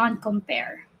loved beyond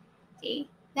compare. Okay,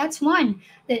 that's one.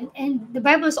 And the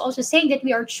Bible is also saying that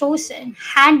we are chosen,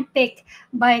 handpicked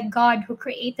by God who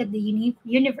created the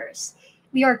universe.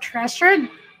 We are treasured,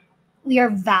 we are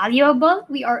valuable,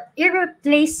 we are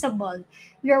irreplaceable,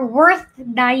 we are worth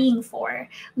dying for,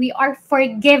 we are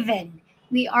forgiven,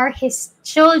 we are His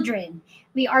children,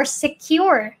 we are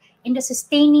secure in the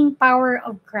sustaining power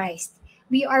of Christ,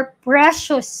 we are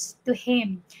precious to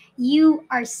Him, you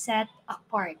are set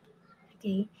apart.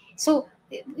 Okay, so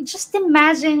just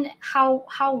imagine how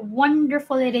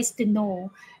wonderful it is to know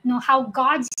how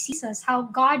God sees us, how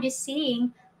God is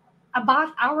saying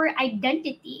about our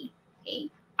identity.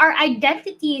 Okay, our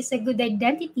identity is a good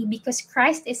identity because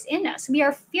Christ is in us. We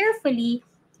are fearfully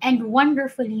and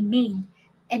wonderfully made.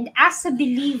 And as a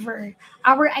believer,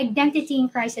 our identity in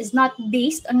Christ is not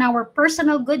based on our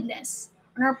personal goodness,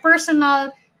 on our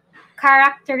personal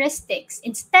characteristics.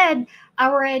 Instead,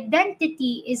 our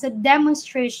identity is a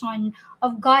demonstration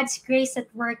of God's grace at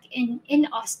work in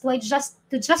us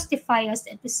to justify us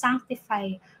and to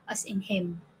sanctify us in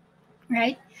Him.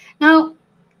 Right? Now,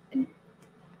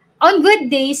 on good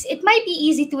days, it might be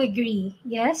easy to agree.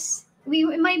 Yes,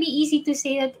 it might be easy to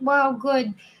say that, wow,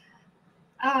 good.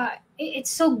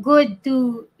 It's so good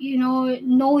to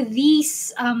know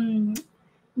these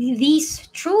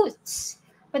truths.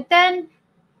 But then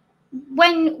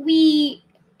when we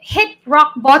hit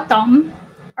rock bottom,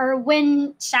 or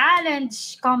when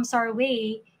challenge comes our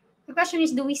way, the question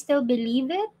is, do we still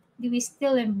believe it? Do we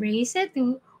still embrace it?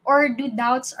 Or do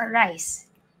doubts arise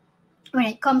when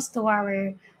it comes to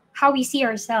our how we see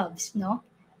ourselves,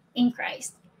 in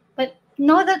Christ? But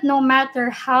know that no matter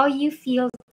how you feel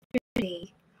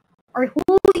today, or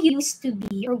who you used to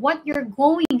be, or what you're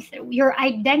going through, your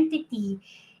identity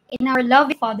in our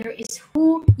loving Father is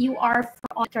who you are for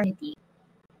all eternity.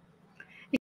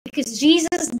 Because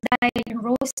Jesus died and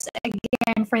rose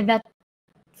again for that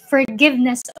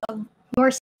forgiveness of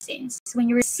your sins. When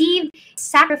you receive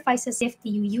sacrifice as if to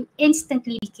you, you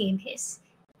instantly became His.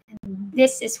 And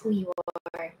this is who you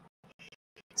are.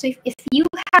 So if you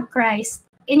have Christ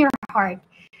in your heart,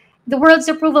 the world's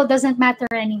approval doesn't matter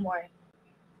anymore.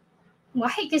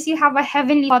 Why? Because you have a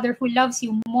heavenly Father who loves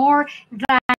you more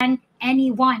than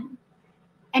anyone.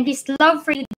 And His love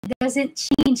for you doesn't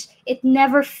change. It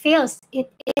never fails.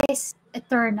 It is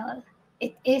eternal.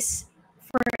 It is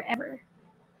forever.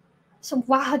 So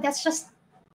wow, that's just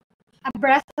a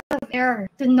breath of air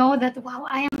to know that, wow,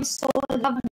 I am so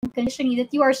loved unconditionally,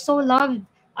 that you are so loved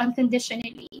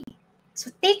unconditionally. So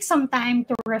take some time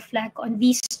to reflect on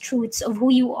these truths of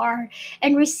who you are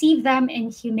and receive them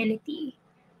in humility.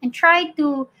 And try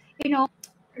to,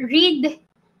 read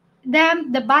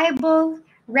them, the Bible,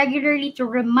 regularly to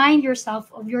remind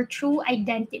yourself of your true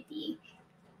identity.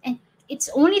 And it's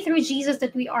only through Jesus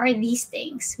that we are these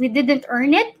things. We didn't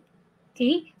earn it,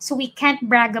 okay? So we can't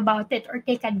brag about it or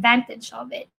take advantage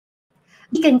of it.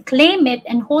 We can claim it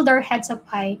and hold our heads up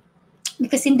high,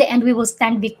 because in the end, we will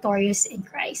stand victorious in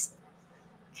Christ.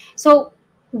 So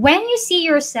when you see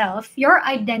yourself, your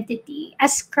identity,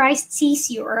 as Christ sees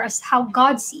you, or as how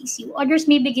God sees you, others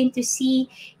may begin to see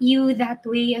you that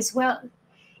way as well.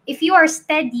 If you are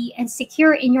steady and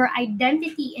secure in your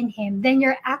identity in Him, then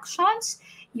your actions,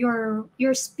 your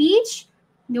speech,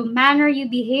 the manner you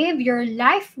behave, your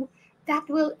life, that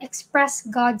will express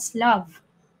God's love.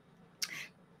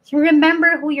 So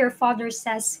remember who your Father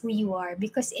says who you are,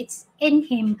 because it's in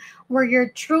Him where your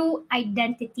true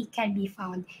identity can be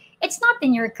found. It's not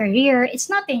in your career, it's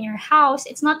not in your house,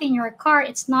 it's not in your car,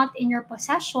 it's not in your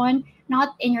possession,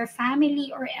 not in your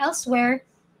family or elsewhere,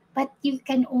 but you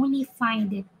can only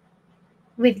find it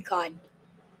with God.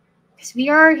 Because we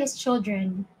are His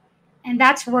children, and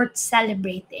that's worth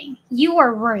celebrating. You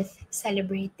are worth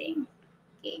celebrating.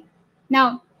 Okay.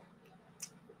 Now,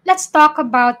 let's talk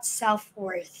about self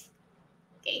worth.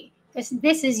 Okay. Because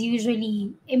this is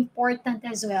usually important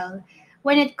as well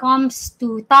when it comes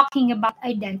to talking about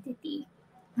identity.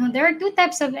 Now, there are two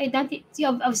types of identity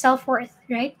of self worth,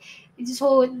 right?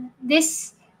 So,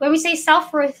 this, when we say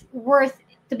self worth,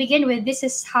 to begin with, this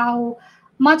is how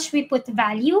much we put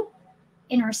value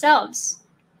in ourselves,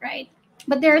 right?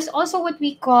 But there's also what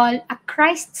we call a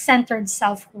Christ centered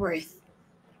self worth,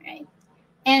 right?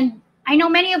 And I know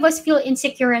many of us feel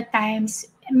insecure at times.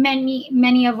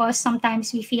 Many of us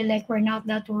sometimes we feel like we're not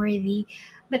that worthy,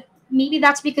 but maybe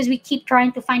that's because we keep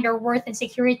trying to find our worth and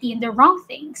security in the wrong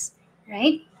things,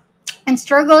 right? And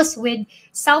struggles with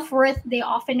self worth, they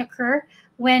often occur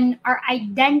when our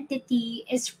identity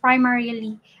is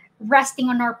primarily resting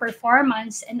on our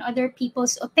performance and other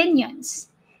people's opinions.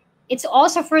 It's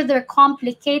also further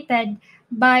complicated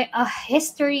by a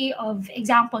history of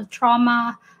example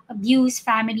trauma, abuse,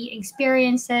 family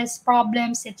experiences,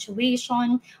 problems,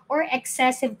 situation, or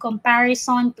excessive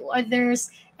comparison to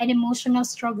others and emotional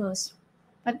struggles.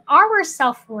 But our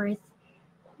self-worth,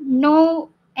 know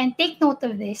and take note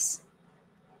of this,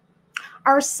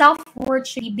 our self-worth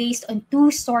should be based on two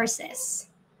sources.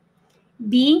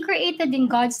 Being created in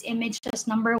God's image as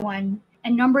number one,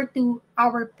 and number two,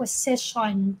 our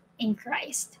position in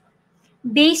Christ.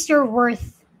 Base your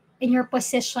worth in your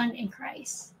position in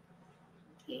Christ.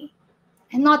 Okay?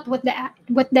 And not what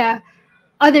the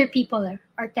other people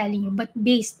are telling you, but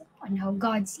based on how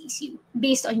God sees you,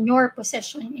 based on your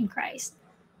position in Christ.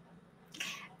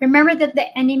 Remember that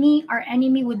our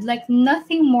enemy would like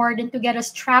nothing more than to get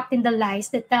us trapped in the lies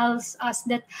that tells us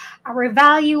that our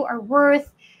value, our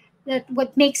worth, that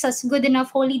what makes us good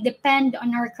enough wholly depend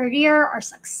on our career, our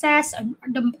success, on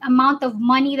the amount of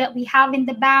money that we have in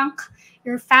the bank,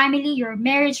 your family, your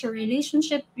marriage, your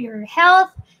relationship, your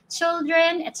health,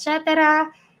 children,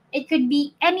 etc. It could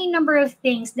be any number of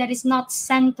things that is not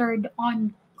centered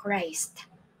on Christ.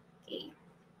 Okay.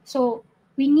 So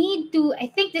we need to, I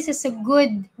think this is a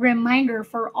good reminder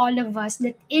for all of us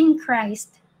that in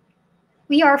Christ,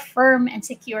 we are firm and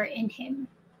secure in Him.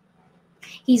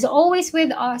 He's always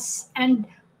with us and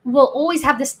we'll always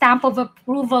have the stamp of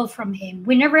approval from Him.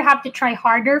 We never have to try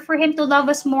harder for Him to love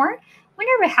us more. We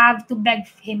never have to beg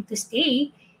Him to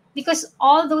stay because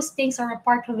all those things are a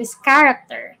part of His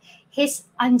character. His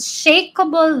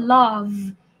unshakable love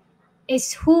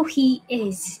is who He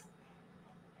is.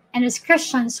 And as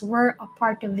Christians, we're a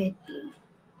part of it too.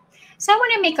 So I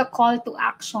want to make a call to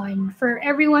action for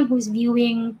everyone who's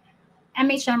viewing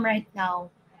MHM right now.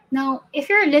 Now, if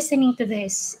you're listening to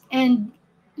this and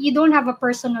you don't have a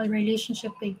personal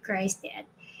relationship with Christ yet,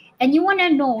 and you want to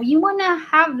know, you want to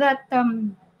have that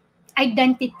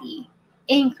identity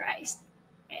in Christ,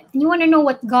 right? And you want to know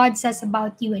what God says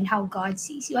about you and how God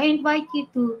sees you, I invite you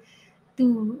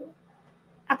to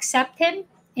accept Him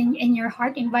in your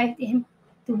heart, invite Him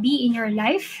to be in your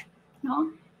life,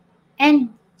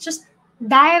 and just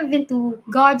dive into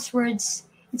God's words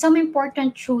and some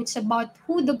important truths about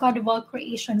who the God of all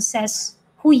creation says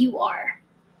who you are.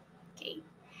 Okay.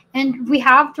 And we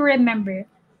have to remember,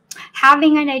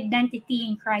 having an identity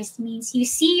in Christ means you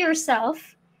see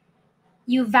yourself,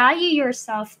 you value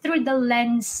yourself through the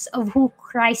lens of who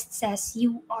Christ says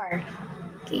you are.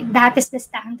 Okay, that is the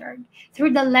standard.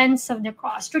 Through the lens of the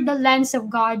cross, through the lens of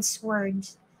God's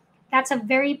words. That's a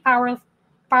very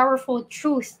powerful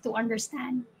truth to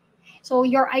understand. So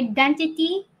your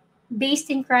identity based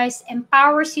in Christ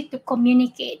empowers you to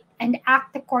communicate and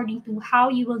act according to how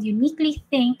you will uniquely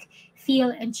think, feel,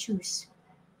 and choose.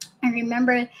 And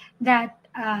remember that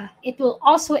it will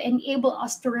also enable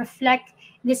us to reflect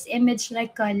this image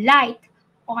like a light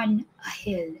on a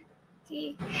hill.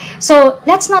 Okay. So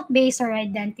let's not base our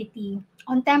identity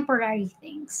on temporary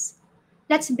things.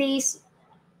 Let's base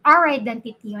our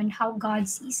identity on how God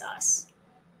sees us.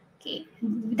 Okay.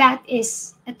 That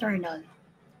is eternal.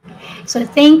 So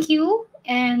thank you.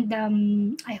 And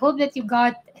I hope that you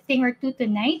got a thing or two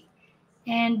tonight.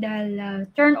 And I'll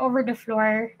turn over the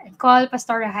floor and call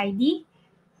Pastora Heidi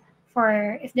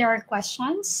for if there are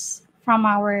questions from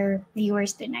our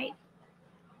viewers tonight.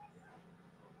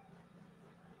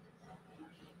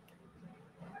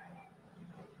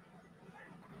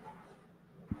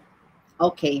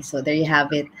 Okay, so there you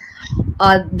have it.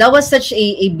 That was such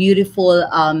a beautiful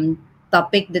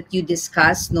topic that you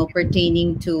discussed, no,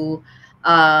 pertaining to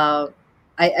uh,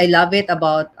 I love it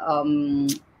about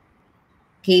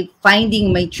okay,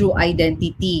 finding my true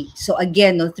identity. So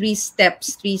again, no, three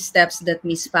steps that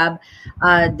Miss Fab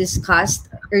discussed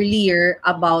earlier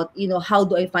about, you know, how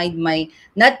do I find my,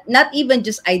 not even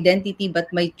just identity, but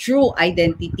my true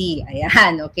identity.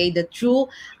 Ayan, okay, the true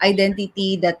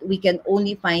identity that we can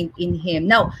only find in Him.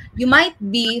 Now, you might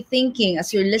be thinking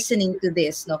as you're listening to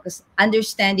this, no, because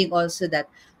understanding also that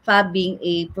Fab being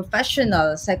a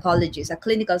professional psychologist, a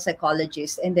clinical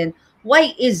psychologist, and then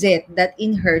why is it that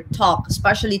in her talk,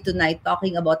 especially tonight,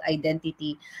 talking about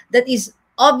identity, that is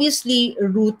obviously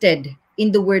rooted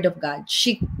in the Word of God?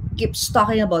 She keeps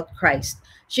talking about Christ.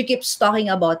 She keeps talking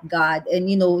about God, and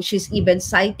you know, she's even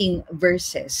citing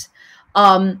verses.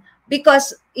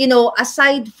 Because you know,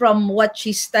 aside from what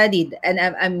she studied, and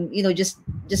I'm you know, just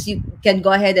you can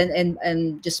go ahead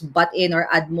and just butt in or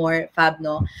add more, Fab,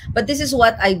 no. But this is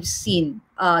what I've seen.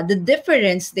 The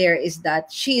difference there is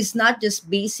that she is not just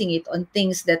basing it on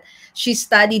things that she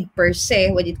studied per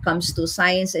se when it comes to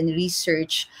science and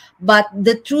research, but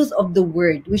the truth of the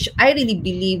word, which I really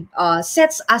believe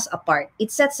sets us apart.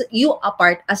 It sets you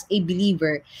apart as a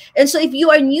believer. And so if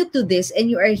you are new to this and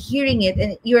you are hearing it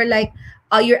and you're like,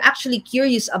 you're actually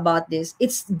curious about this,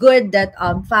 it's good that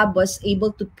Fab was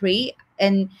able to pray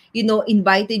and you know,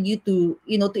 invited you to,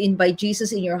 you know, to invite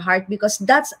Jesus in your heart, because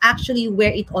that's actually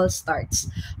where it all starts.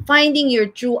 Finding your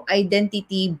true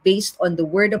identity based on the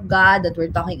Word of God that we're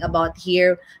talking about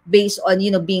here, based on, you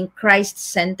know, being Christ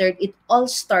centered. It all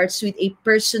starts with a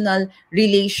personal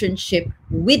relationship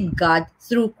with God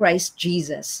through Christ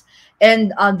Jesus.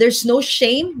 And there's no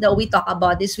shame that we talk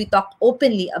about this. We talk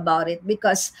openly about it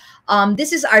because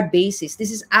this is our basis.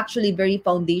 This is actually very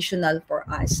foundational for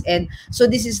us. And so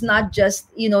this is not just,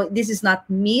 you know, this is not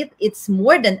myth. It's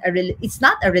more than it's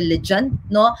not a religion,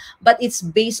 no, but it's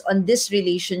based on this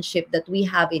relationship that we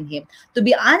have in Him. To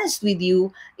be honest with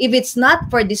you, if it's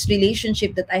not for this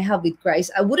relationship that I have with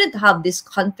Christ, I wouldn't have this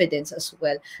confidence as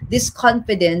well. This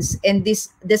confidence and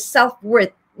this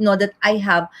self-worth, you know, that I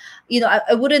have, you know,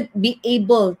 I wouldn't be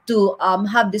able to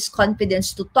have this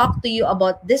confidence to talk to you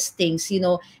about these things. You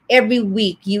know, every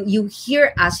week you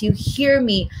hear us, you hear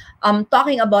me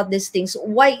talking about these things.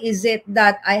 Why is it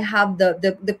that I have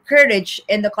the courage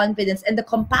and the confidence and the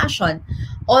compassion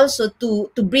also to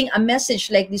bring a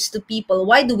message like this to people?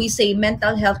 Why do we say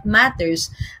mental health matters?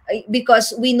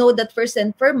 Because we know that first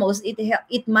and foremost,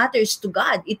 it matters to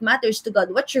God. It matters to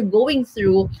God. What you're going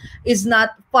through is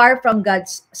not far from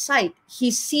God's sight.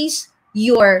 He sees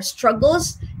your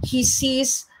struggles. He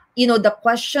sees, you know, the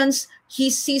questions. He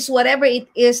sees whatever it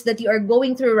is that you are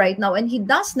going through right now, and He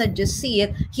does not just see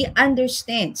it, He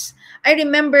understands. I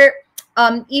remember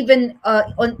even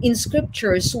in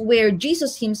scriptures where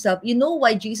Jesus Himself, you know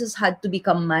why Jesus had to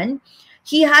become man?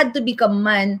 He had to become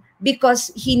man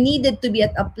because He needed to be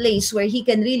at a place where He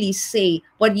can really say,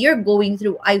 what you're going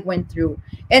through, I went through.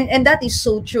 And that is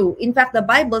so true. In fact, the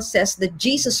Bible says that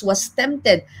Jesus was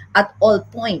tempted at all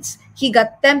points. He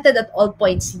got tempted at all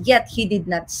points, yet He did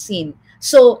not sin.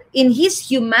 So in His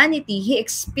humanity, He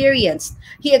experienced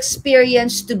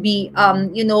to be,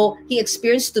 you know, He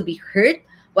experienced to be hurt.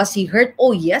 Was He hurt?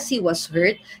 Oh, yes, He was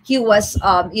hurt. He was,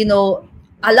 you know,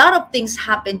 a lot of things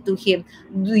happened to Him.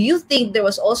 Do you think there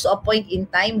was also a point in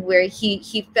time where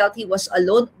he felt He was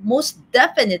alone? Most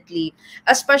definitely,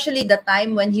 especially the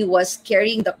time when He was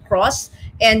carrying the cross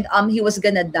and He was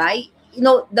gonna die. You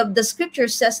know, the scripture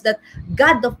says that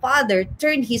God the Father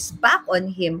turned His back on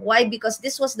Him. Why? Because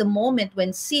this was the moment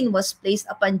when sin was placed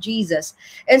upon Jesus.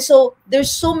 And so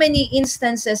there's so many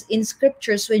instances in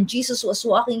scriptures when Jesus was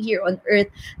walking here on earth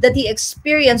that He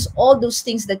experienced all those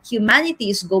things that humanity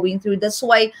is going through. That's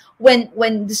why when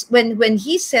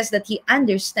He says that He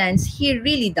understands, He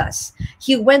really does.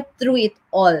 He went through it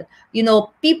all. You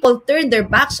know, people turned their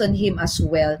backs on Him as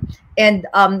well. And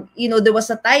you know, there was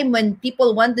a time when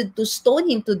people wanted to stone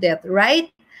Him to death,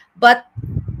 right? But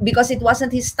because it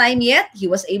wasn't His time yet, He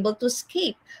was able to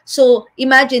escape. So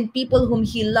imagine, people whom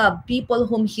He loved, people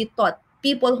whom He taught,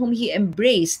 people whom He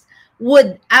embraced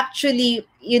would actually,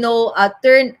 you know,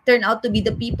 turn out to be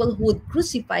the people who would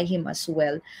crucify Him as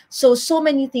well. So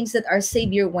many things that our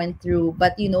Savior went through,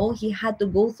 but you know, He had to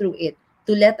go through it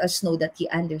to let us know that He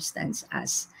understands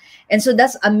us. And so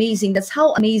that's amazing. That's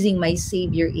how amazing my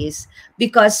Savior is,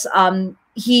 because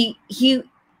he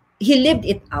lived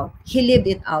it out. He lived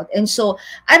it out. And so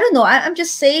I don't know, I'm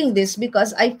just saying this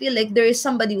because I feel like there is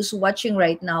somebody who's watching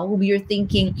right now who you're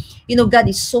thinking, you know, God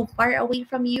is so far away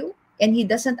from you and He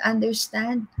doesn't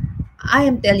understand. I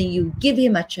am telling you, give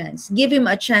Him a chance. Give Him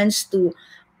a chance to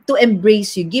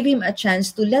embrace you. Give Him a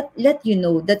chance to let you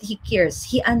know that He cares.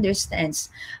 He understands.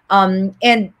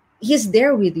 And He's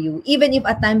there with you, even if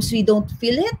at times we don't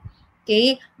feel it.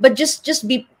 Okay, but just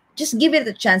give it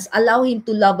a chance, allow him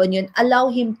to love on you, and allow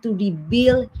him to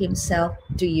reveal himself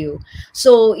to you.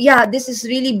 So yeah, this is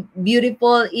really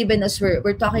beautiful. Even as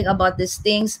we're talking about these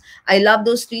things, I love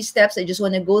those 3 steps. I just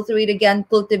want to go through it again.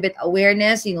 Cultivate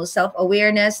awareness,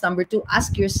 self-awareness. Number 2,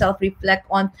 ask yourself, reflect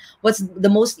on what's the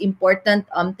most important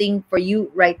thing for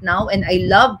you right now. And I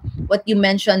love what you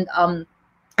mentioned,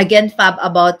 again, Fab,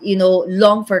 about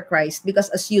long for Christ, because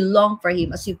as you long for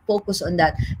him, as you focus on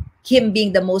that, him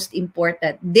being the most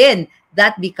important, then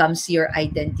that becomes your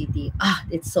identity.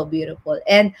 It's so beautiful.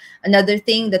 And another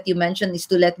thing that you mentioned is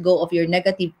to let go of your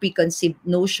negative preconceived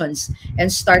notions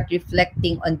and start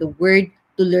reflecting on the word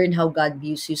to learn how God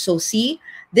views you. So see,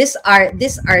 these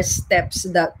are steps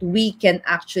that we can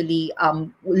actually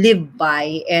live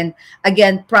by. And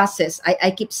again, process.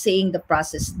 I keep saying the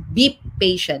process. Be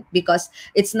patient, because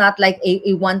it's not like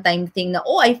a one-time thing. Na,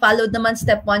 I followed naman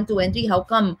step 1, 2, and 3. How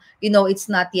come it's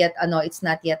not yet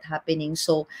happening?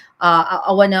 So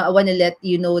I wanna let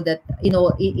you know that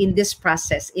in this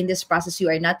process, you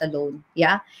are not alone.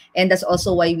 Yeah, and that's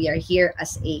also why we are here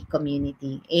as a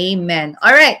community. Amen.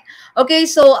 All right. Okay,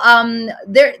 so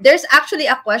there's actually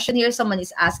a question here. Someone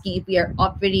is asking if we are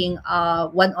offering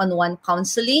one-on-one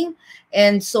counseling.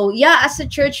 And so yeah, as a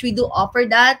church, we do offer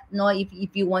that. No, if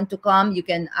you want to come, you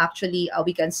can actually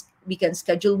we can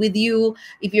schedule with you.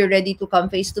 If you're ready to come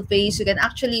face to face, we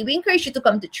encourage you to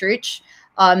come to church.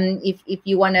 If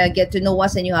you want to get to know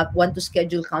us and want to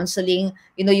schedule counseling,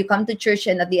 you come to church,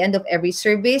 and at the end of every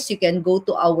service, you can go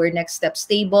to our Next Steps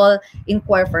table,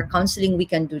 inquire for counseling. We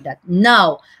can do that.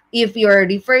 Now, if you're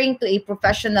referring to a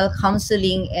professional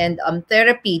counseling and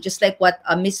therapy, just like what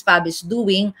Miss Fab is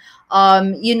doing,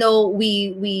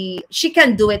 she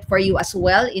can do it for you as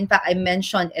well. In fact, I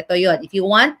mentioned ito yun. If you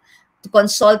want to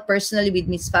consult personally with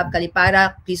Miss Fab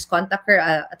Calipara, please contact her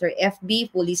at her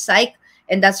FB, Fully Psych,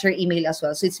 and that's her email as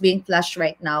well. So it's being flashed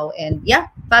right now. And yeah,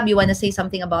 Fab, you want to say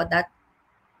something about that?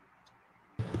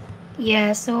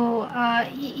 Yeah, so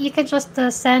you can just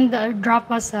send or drop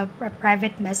us a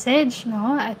private message,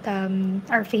 no, at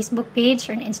our Facebook page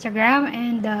or on Instagram,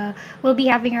 and we'll be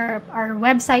having our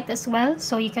website as well,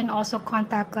 so you can also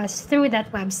contact us through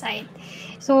that website.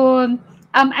 So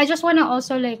I just wanna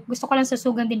also, like, gusto ko lang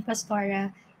sasugan din,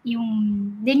 Pastora,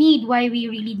 yung the need why we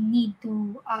really need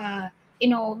to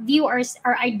view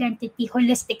our identity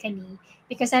holistically,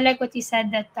 because I like what you said,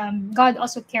 that God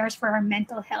also cares for our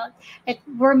mental health. Like,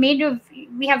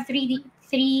 we have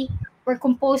we're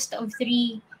composed of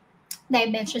 3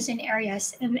 dimensions and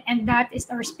areas, and that is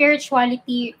our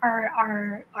spirituality,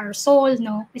 our soul,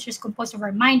 no, which is composed of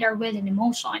our mind, our will, and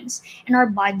emotions, and our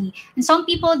body. And some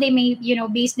people, they may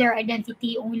base their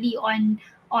identity only on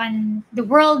the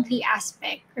worldly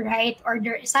aspect, right, or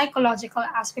their psychological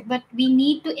aspect, but we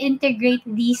need to integrate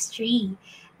these 3.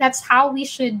 That's how we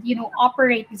should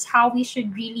operate. It's how we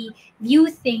should really view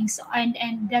things,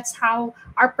 and that's how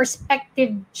our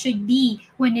perspective should be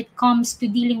when it comes to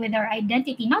dealing with our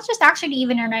identity, not just actually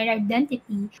even our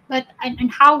identity, but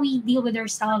and how we deal with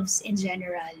ourselves in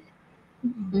general.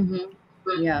 Mm-hmm.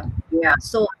 Yeah.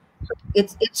 So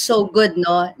it's so good,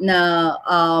 no, na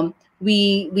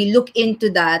we look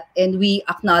into that and we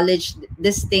acknowledge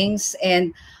these things.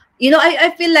 And I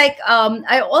feel like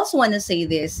I also want to say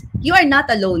this: you are not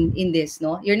alone in this.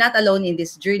 No, you're not alone in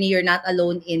this journey. You're not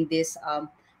alone in this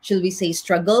should we say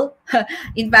struggle.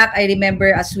 In fact, I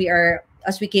remember as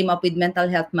we came up with Mental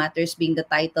Health Matters being the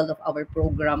title of our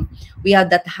program, we had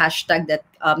that hashtag that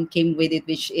came with it,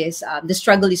 which is the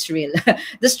struggle is real.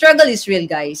 The struggle is real,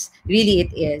 guys. Really,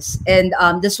 it is. And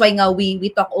that's why now we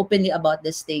talk openly about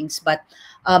these things. But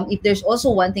if there's also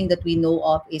one thing that we know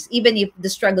of, is even if the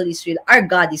struggle is real, our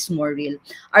God is more real.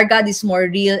 Our God is more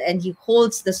real, and He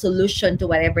holds the solution to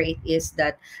whatever it is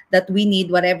that we need,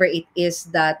 whatever it is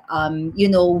that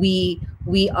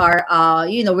we are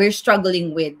we're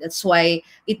struggling with. That's why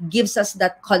it gives us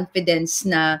that confidence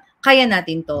na kaya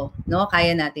natin to, no,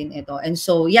 kaya natin ito. And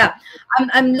so yeah,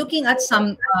 I'm looking at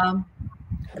some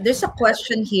there's a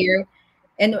question here,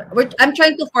 and I'm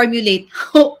trying to formulate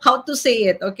how to say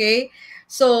it. Okay,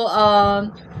 so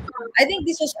I think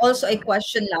this was also a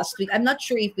question last week. I'm not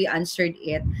sure if we answered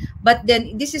it, but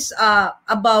then this is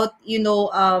about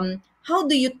how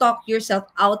do you talk yourself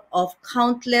out of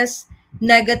countless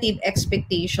negative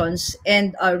expectations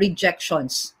and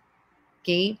rejections?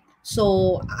 Okay,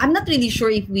 so I'm not really sure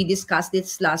if we discussed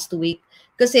this last week,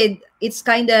 because it's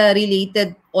kind of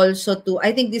related also to,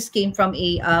 I think this came from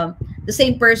the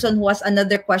same person who has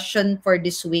another question for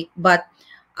this week. But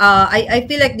I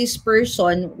feel like this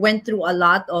person went through a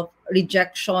lot of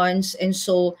rejections, and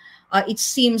so it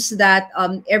seems that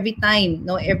every time,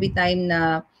 no, every time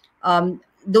na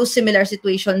those similar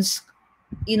situations,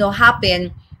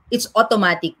 happen, it's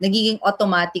automatic. Nagiging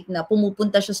automatic na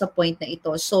pumupunta siya sa point na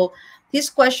ito. So his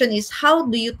question is, how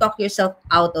do you talk yourself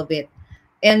out of it?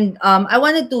 And I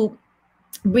wanted to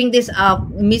bring this up,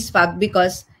 Miss Fab,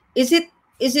 because is it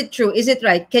is it true? Is it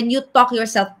right? Can you talk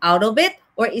yourself out of it,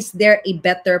 or is there a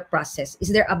better process? Is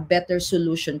there a better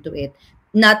solution to it?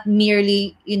 Not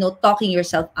merely, talking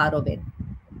yourself out of it.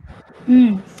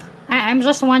 Hmm. I'm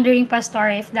just wondering, Pastor,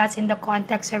 if that's in the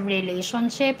context of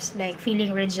relationships, like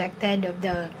feeling rejected of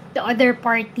the other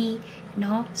party,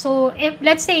 no. So if,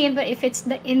 let's say, if it's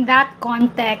in that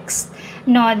context,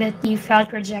 no, that you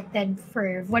felt rejected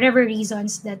for whatever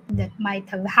reasons that might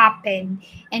have happened,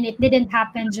 and it didn't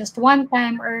happen just one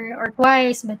time or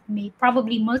twice, but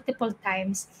probably multiple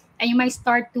times, and you might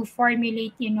start to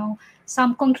formulate,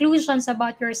 some conclusions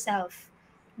about yourself,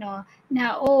 no.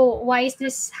 Now, oh, why is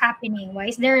this happening? Why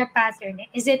is there a pattern?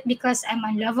 Is it because I'm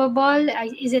unlovable?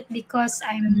 Is it because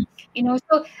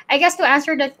so I guess to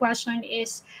answer that question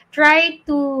is try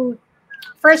to,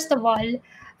 first of all,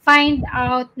 find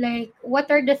out like what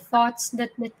are the thoughts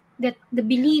that the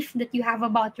belief that you have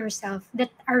about yourself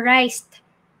that arise,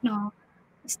 no,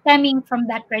 stemming from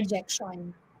that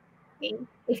rejection. Okay?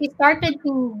 If you started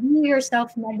to view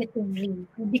yourself negatively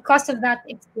because of that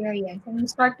experience and you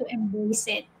start to embrace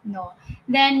it,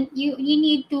 then you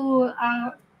need to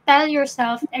tell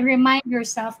yourself and remind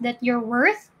yourself that your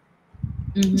worth,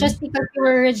 Mm-hmm. just because you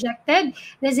were rejected,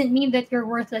 doesn't mean that you're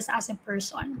worthless as a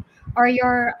person or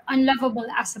you're unlovable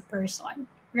as a person.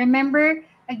 Remember,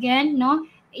 again, no,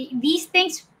 these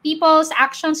things, people's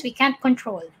actions, we can't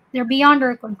control. They're beyond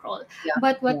our control. Yeah.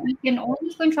 But what Yeah. we can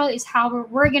only control is how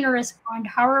we're gonna respond,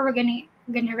 how we're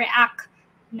gonna react,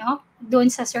 doon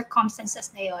sa circumstances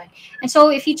na yon. And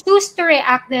so if you choose to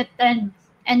react that and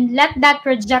let that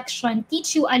rejection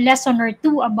teach you a lesson or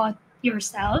two about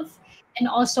yourself, and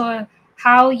also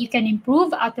how you can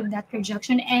improve out of that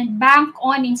rejection, and bank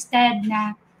on instead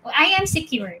na, "Oh, I am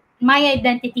secure in my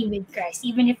identity with Christ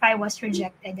even if I was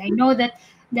rejected. I know that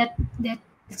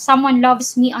someone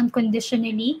loves me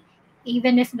unconditionally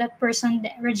even if that person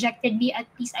that rejected me. At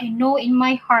least I know in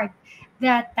my heart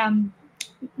that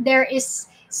there is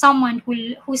someone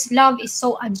whose love is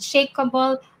so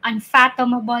unshakable,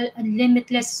 unfathomable, and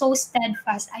limitless, so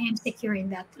steadfast. I am secure in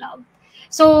that love."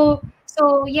 So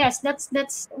yes,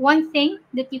 that's one thing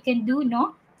that you can do,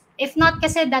 no? If not,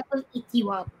 kasi that will eat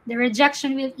you up. The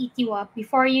rejection will eat you up.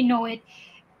 Before you know it,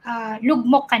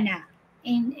 lugmok ka na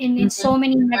in so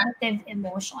many negative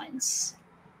emotions.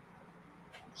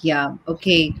 Yeah.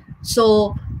 Okay.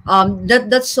 So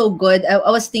that's so good. I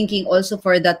was thinking also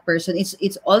for that person,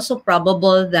 it's also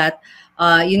probable that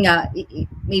yun nga,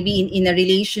 maybe in a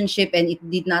relationship and it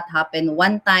did not happen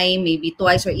one time, maybe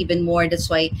twice or even more. That's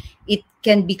why it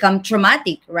can become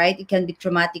traumatic, right? It can be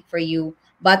traumatic for you.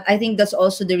 But I think that's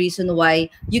also the reason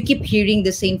why you keep hearing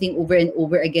the same thing over and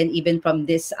over again, even from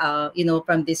this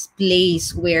from this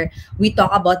place where we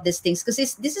talk about these things, because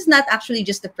this is not actually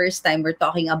just the first time we're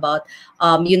talking about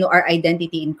our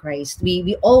identity in Christ.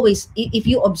 We always, if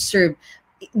you observe,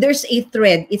 there's a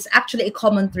thread. It's actually a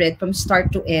common thread from start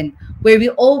to end, where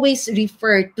we always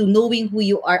refer to knowing who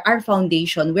you are, our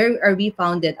foundation, where are we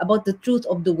founded, about the truth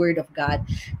of the Word of God.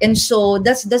 And so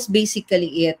that's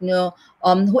basically it.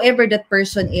 Whoever that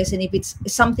person is, and if it's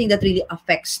something that really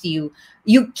affects you,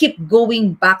 you keep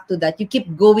going back to that. You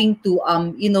keep going to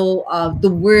the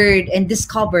Word, and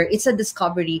discover. It's a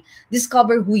discovery.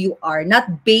 Discover who you are,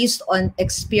 not based on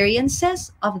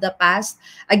experiences of the past.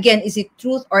 Again, is it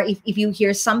truth, or if you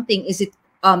hear something, is it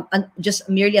just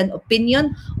merely an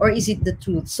opinion, or is it the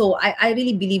truth? So I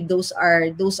really believe those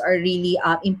are really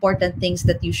important things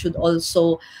that you should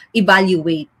also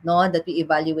evaluate, no, that we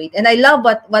evaluate. And I love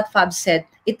what Fab said.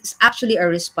 It's actually a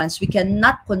response. We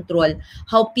cannot control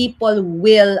how people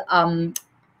will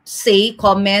say,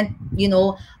 comment,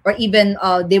 or even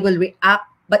they will react,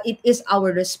 but it is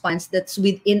our response that's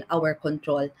within our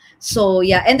control. So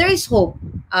yeah, and there is hope.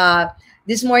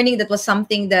 This morning, that was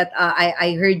something that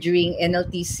I heard during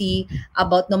NLTC,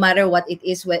 about no matter what it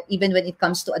is, even when it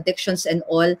comes to addictions and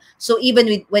all. So even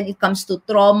when it comes to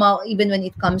trauma, even when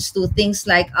it comes to things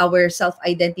like our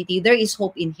self-identity, there is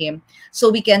hope in Him. So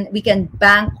we can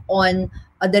bank on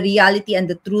the reality and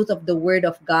the truth of the Word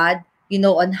of God,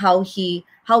 on how he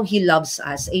loves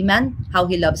us. Amen. How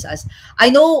He loves us.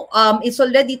 I know it's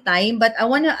already time, but I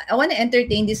wanna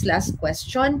entertain this last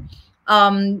question.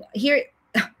 Here.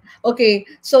 Okay,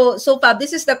 so Fab,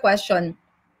 this is the question.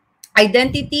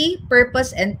 Identity,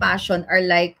 purpose, and passion are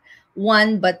like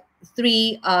one but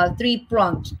three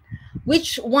pronged.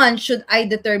 which one should I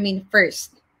determine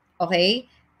first? Okay,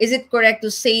 is it correct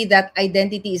to say that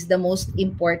identity is the most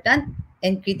important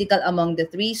and critical among the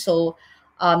three? So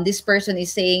this person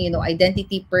is saying, you know,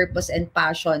 identity, purpose, and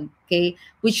passion. Okay,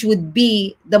 which would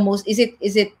be the most? Is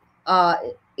it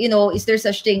you know, is there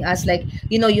such thing as, like,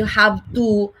 you know, you have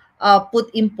to put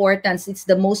importance, it's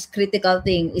the most critical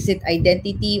thing? Is it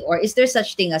identity, or is there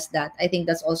such thing as that? I think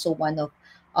that's also one of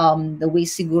the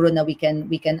ways siguro na we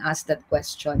can ask that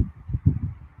question.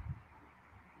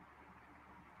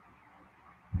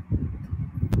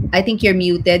 I think you're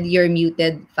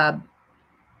muted, Fab.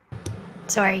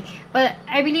 Sorry. Well,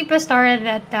 I believe, Pastora,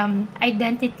 that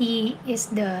identity is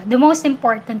the most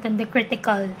important and the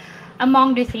critical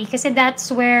among the three, kasi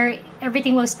that's where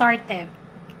everything will start there.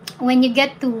 When you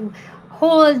get to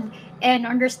hold and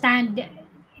understand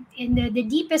in the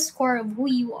deepest core of who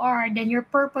you are, then your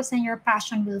purpose and your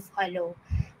passion will follow.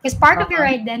 Because part of your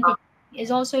identity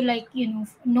is also, like,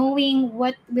 knowing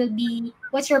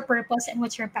what's your purpose and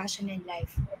what's your passion in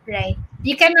life, right?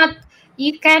 You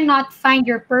cannot find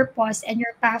your purpose and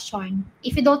your passion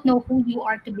if you don't know who you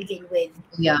are to begin with.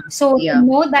 Yeah, So to yeah,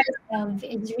 know thyself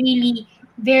is really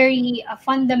very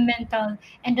fundamental,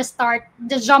 and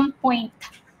the jump point,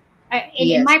 in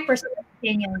yes. my personal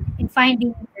opinion, in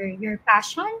finding your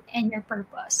passion and your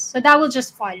purpose. So that will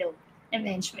just follow That's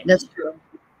eventually. true.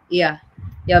 Yeah.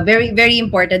 Yeah, very, very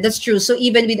important. That's true. So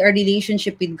even with our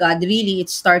relationship with God, really it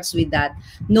starts with that.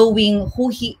 Knowing who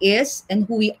He is and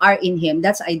who we are in Him.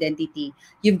 That's identity.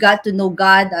 You've got to know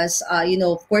God as,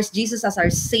 of course, Jesus as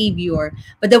our Savior.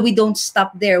 But then we don't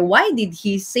stop there. Why did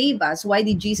He save us? Why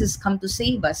did Jesus come to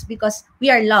save us? Because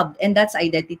we are loved, and that's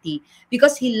identity.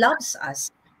 Because He loves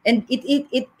us. And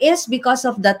it is because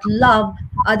of that love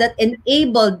that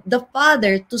enabled the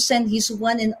Father to send His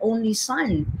one and only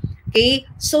Son. Okay,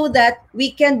 so that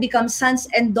we can become sons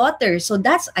and daughters. So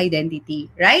that's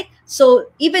identity, right? So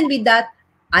even with that,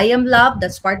 I am loved.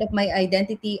 That's part of my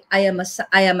identity. I am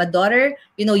a daughter.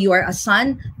 You know, you are a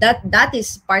son. That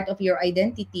is part of your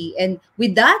identity. And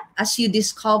with that, as you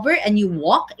discover and you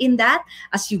walk in that,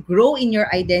 as you grow in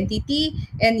your identity,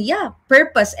 and yeah,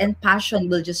 purpose and passion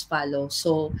will just follow.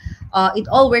 So it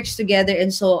all works together,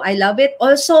 and so I love it.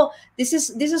 Also, this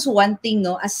is one thing,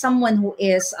 no, as someone who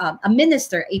is a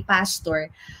minister, a pastor,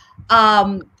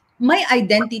 my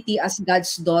identity as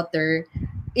God's daughter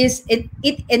is it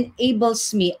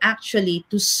enables me actually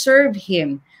to serve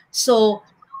Him. So,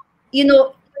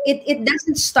 it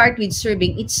doesn't start with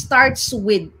serving, it starts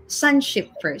with sonship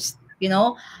first.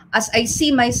 As I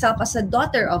see myself as a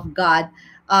daughter of God,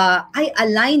 I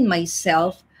align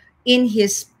myself in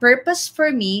His purpose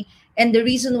for me. And the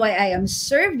reason why I am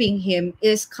serving Him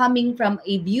is coming from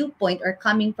a viewpoint, or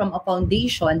coming from a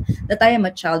foundation that I am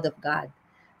a child of God.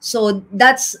 So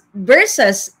that's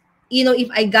versus,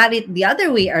 if I got it the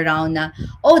other way around, na,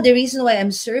 oh, the reason why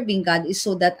I'm serving God is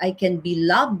so that I can be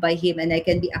loved by Him and I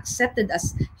can be accepted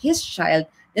as His child,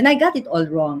 then I got it all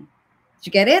wrong. Did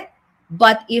you get it?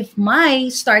 But if my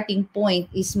starting point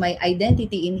is my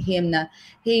identity in Him, na,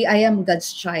 hey, I am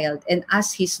God's child, and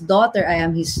as His daughter, I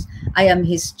am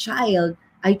His child,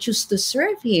 I choose to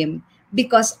serve Him.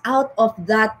 Because out of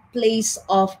that place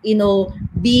of,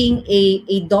 being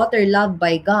a daughter loved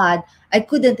by God, I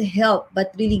couldn't help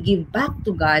but really give back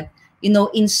to God,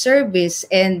 in service.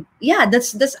 And yeah,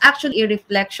 that's actually a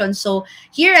reflection. So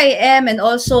here I am, and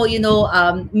also,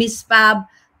 Miss Fab,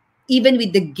 even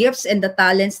with the gifts and the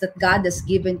talents that God has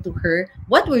given to her,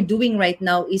 what we're doing right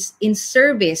now is in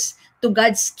service to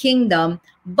God's kingdom,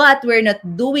 but we're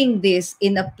not doing this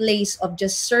in a place of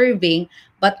just serving,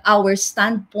 but our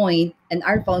standpoint and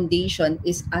our foundation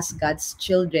is as God's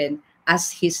children,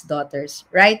 as His daughters.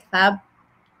 Right, Fab?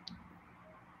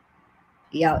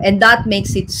 Yeah, and that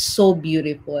makes it so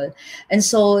beautiful. And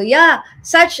so yeah,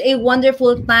 such a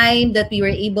wonderful time that we were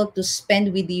able to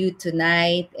spend with you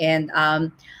tonight. And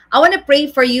I want to pray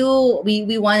for you.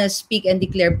 We want to speak and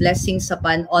declare blessings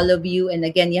upon all of you. And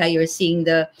again, yeah, you're seeing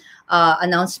the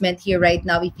announcement here right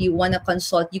now. If you want to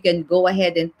consult, you can go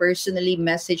ahead and personally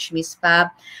message Miss Fab.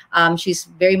 She's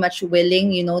very much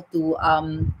willing,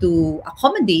 to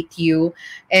accommodate you,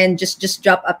 and just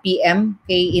drop a PM,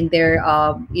 okay, in their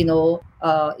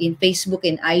in Facebook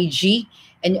and IG,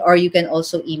 and or you can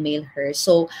also email her.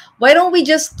 So why don't we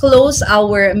just close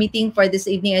our meeting for this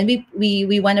evening, and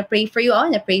we want to pray for you. I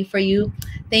want to pray for you.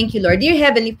 Thank you, Lord. Dear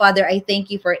Heavenly Father, I thank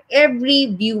you for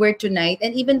every viewer tonight,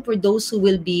 and even for those who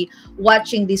will be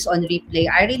watching this on replay.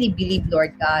 I really believe,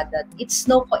 Lord God, that it's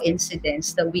no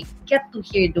coincidence that we get to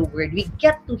hear the word, we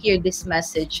get to hear this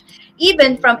message,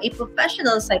 even from a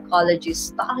professional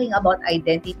psychologist talking about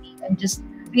identity, and just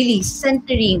really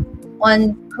centering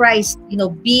on Christ,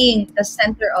 being the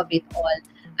center of it all.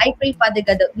 I pray, Father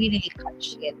God, that we really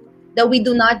catch it. That we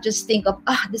do not just think of,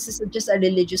 this is just a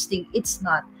religious thing. It's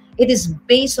not. It is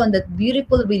based on that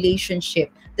beautiful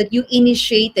relationship that you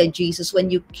initiated, Jesus, when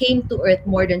you came to earth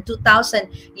more than 2,000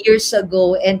 years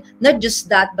ago. And not just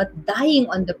that, but dying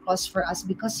on the cross for us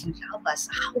because you love us.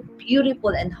 How beautiful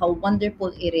and how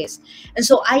wonderful it is. And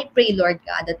so I pray, Lord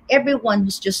God, that everyone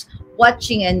who's just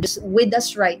watching and just with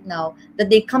us right now, that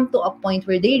they come to a point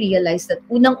where they realize that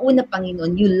unang-una,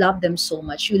 Panginoon, you love them so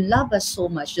much. You love us so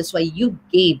much. That's why you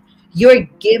gave. Your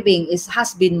giving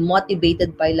has been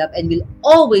motivated by love and will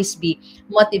always be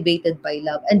motivated by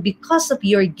love. And because of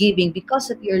your giving, because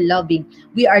of your loving,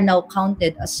 we are now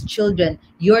counted as children,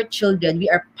 your children. We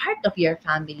are part of your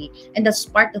family, and that's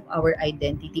part of our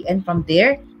identity. And from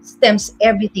there stems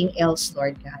everything else,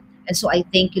 Lord God. And so I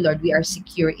thank you, Lord. We are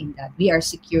secure in that. We are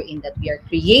secure in that. We are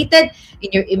created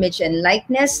in your image and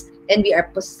likeness, and we are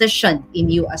positioned in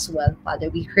you as well, Father.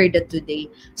 We heard that today.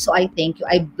 So I thank you.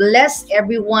 I bless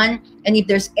everyone. And if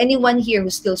there's anyone here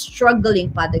who's still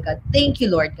struggling, Father God, thank you,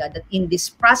 Lord God, that in this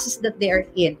process that they are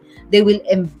in, they will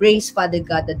embrace, Father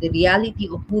God, that the reality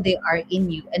of who they are in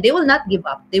you. And they will not give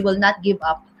up. They will not give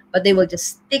up, but they will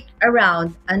just stick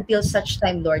around until such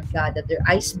time, Lord God, that their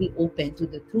eyes be open to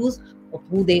the truth of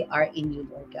who they are in you,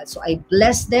 Lord God. So I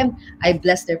bless them. I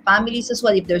bless their families as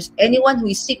well. If there's anyone who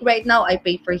is sick right now, I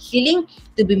pray for healing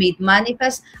to be made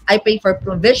manifest. I pray for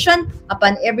provision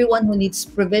upon everyone who needs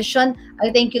provision. I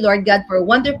thank you, Lord God, for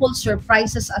wonderful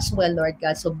surprises as well, Lord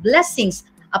God. So blessings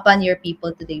upon your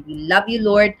people today. We love you,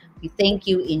 Lord. We thank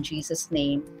you in Jesus'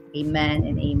 name. Amen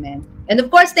and amen. And of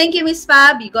course, thank you, Miss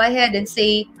Fab. You go ahead and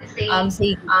say.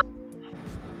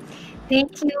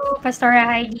 Thank you, Pastor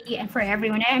Heidi, and for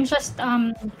everyone. I'm just,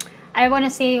 I want to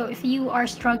say, if you are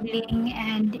struggling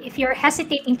and if you're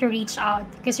hesitating to reach out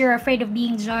because you're afraid of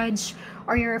being judged,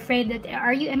 or you're afraid that,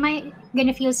 am I going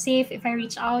to feel safe if I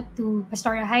reach out to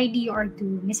Pastor Heidi or to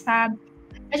Miss Fab?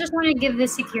 I just want to give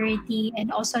this security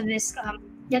and also this,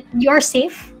 that you're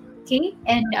safe, okay?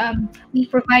 And we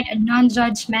provide a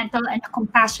non-judgmental and a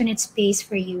compassionate space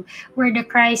for you where the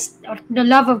Christ, or the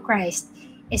love of Christ,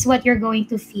 is what you're going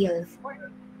to feel.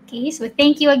 Okay, so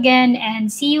thank you again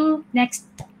and see you next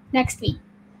week.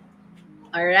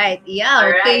 All right.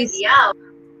 Yeah. Okay. Yeah.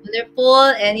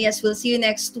 Wonderful. And yes, we'll see you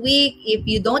next week. If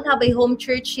you don't have a home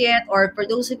church yet, or for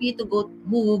those of you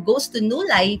who goes to New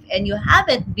Life and you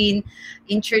haven't been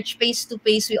in church face to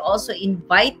face, we also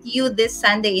invite you this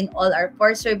Sunday in all our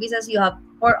 4 services. You have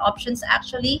 4 options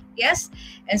actually. Yes.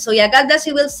 And so yeah, God bless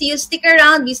you. We'll see you. Stick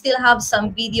around. We still have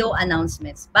some video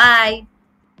announcements. Bye.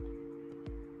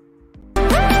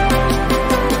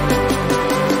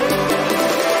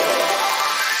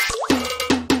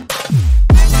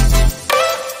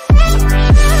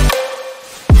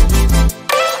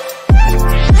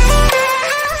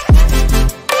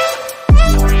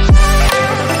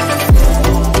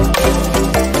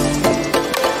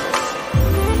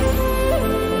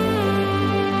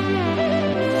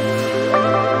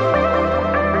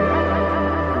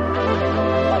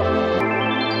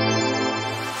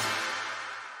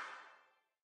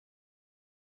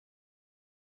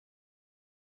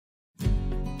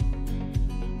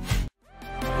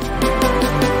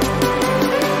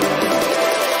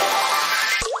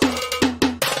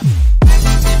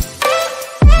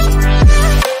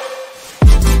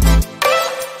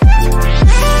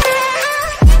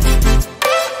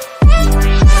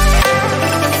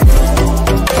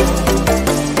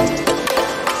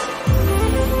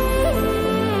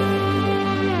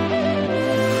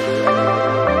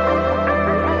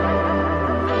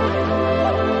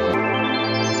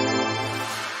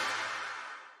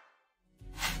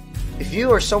 If you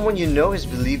or someone you know is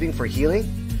believing for healing,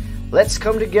 let's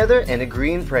come together and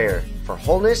agree in prayer for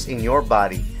wholeness in your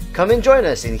body. Come and join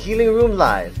us in Healing Room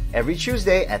Live every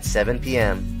Tuesday at 7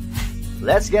 p.m.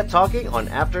 Let's get talking on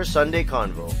After Sunday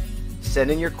Convo. Send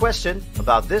in your question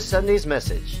about this Sunday's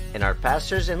message, and our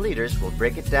pastors and leaders will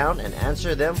break it down and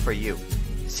answer them for you.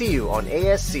 See you on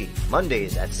ASC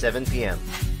Mondays at 7 p.m.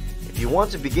 If you want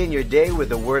to begin your day with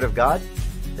the Word of God,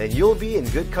 then you'll be in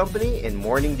good company in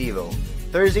Morning Devo,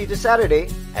 Thursday to Saturday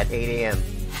at 8 a.m.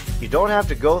 You don't have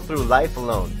to go through life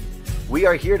alone. We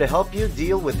are here to help you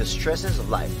deal with the stresses of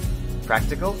life.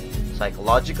 Practical,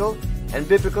 psychological, and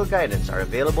biblical guidance are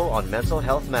available on mental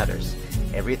health matters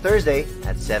every Thursday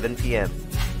at 7 p.m.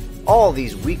 All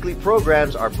these weekly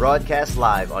programs are broadcast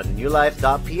live on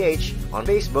newlife.ph on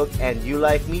Facebook and New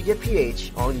Life Media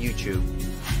PH on YouTube.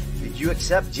 Did you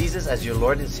accept Jesus as your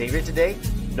Lord and Savior today?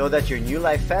 Know that your New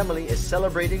Life family is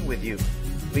celebrating with you.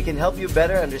 We can help you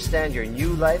better understand your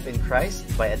new life in Christ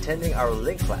by attending our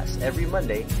Link class every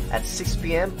Monday at 6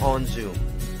 p.m. on Zoom.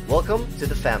 Welcome to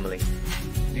the family.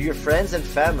 Do your friends and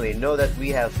family know that we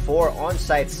have 4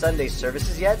 on-site Sunday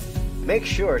services yet? Make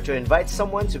sure to invite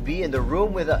someone to be in the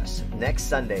room with us next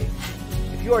Sunday.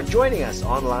 If you are joining us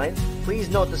online, please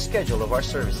note the schedule of our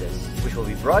services, which will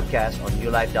be broadcast on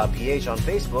newlife.ph on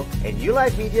Facebook and New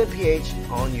Life Media PH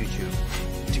on YouTube.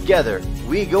 Together,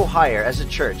 we go higher as a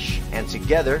church, and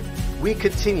together, we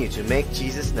continue to make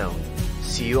Jesus known.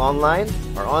 See you online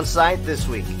or on-site this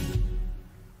week.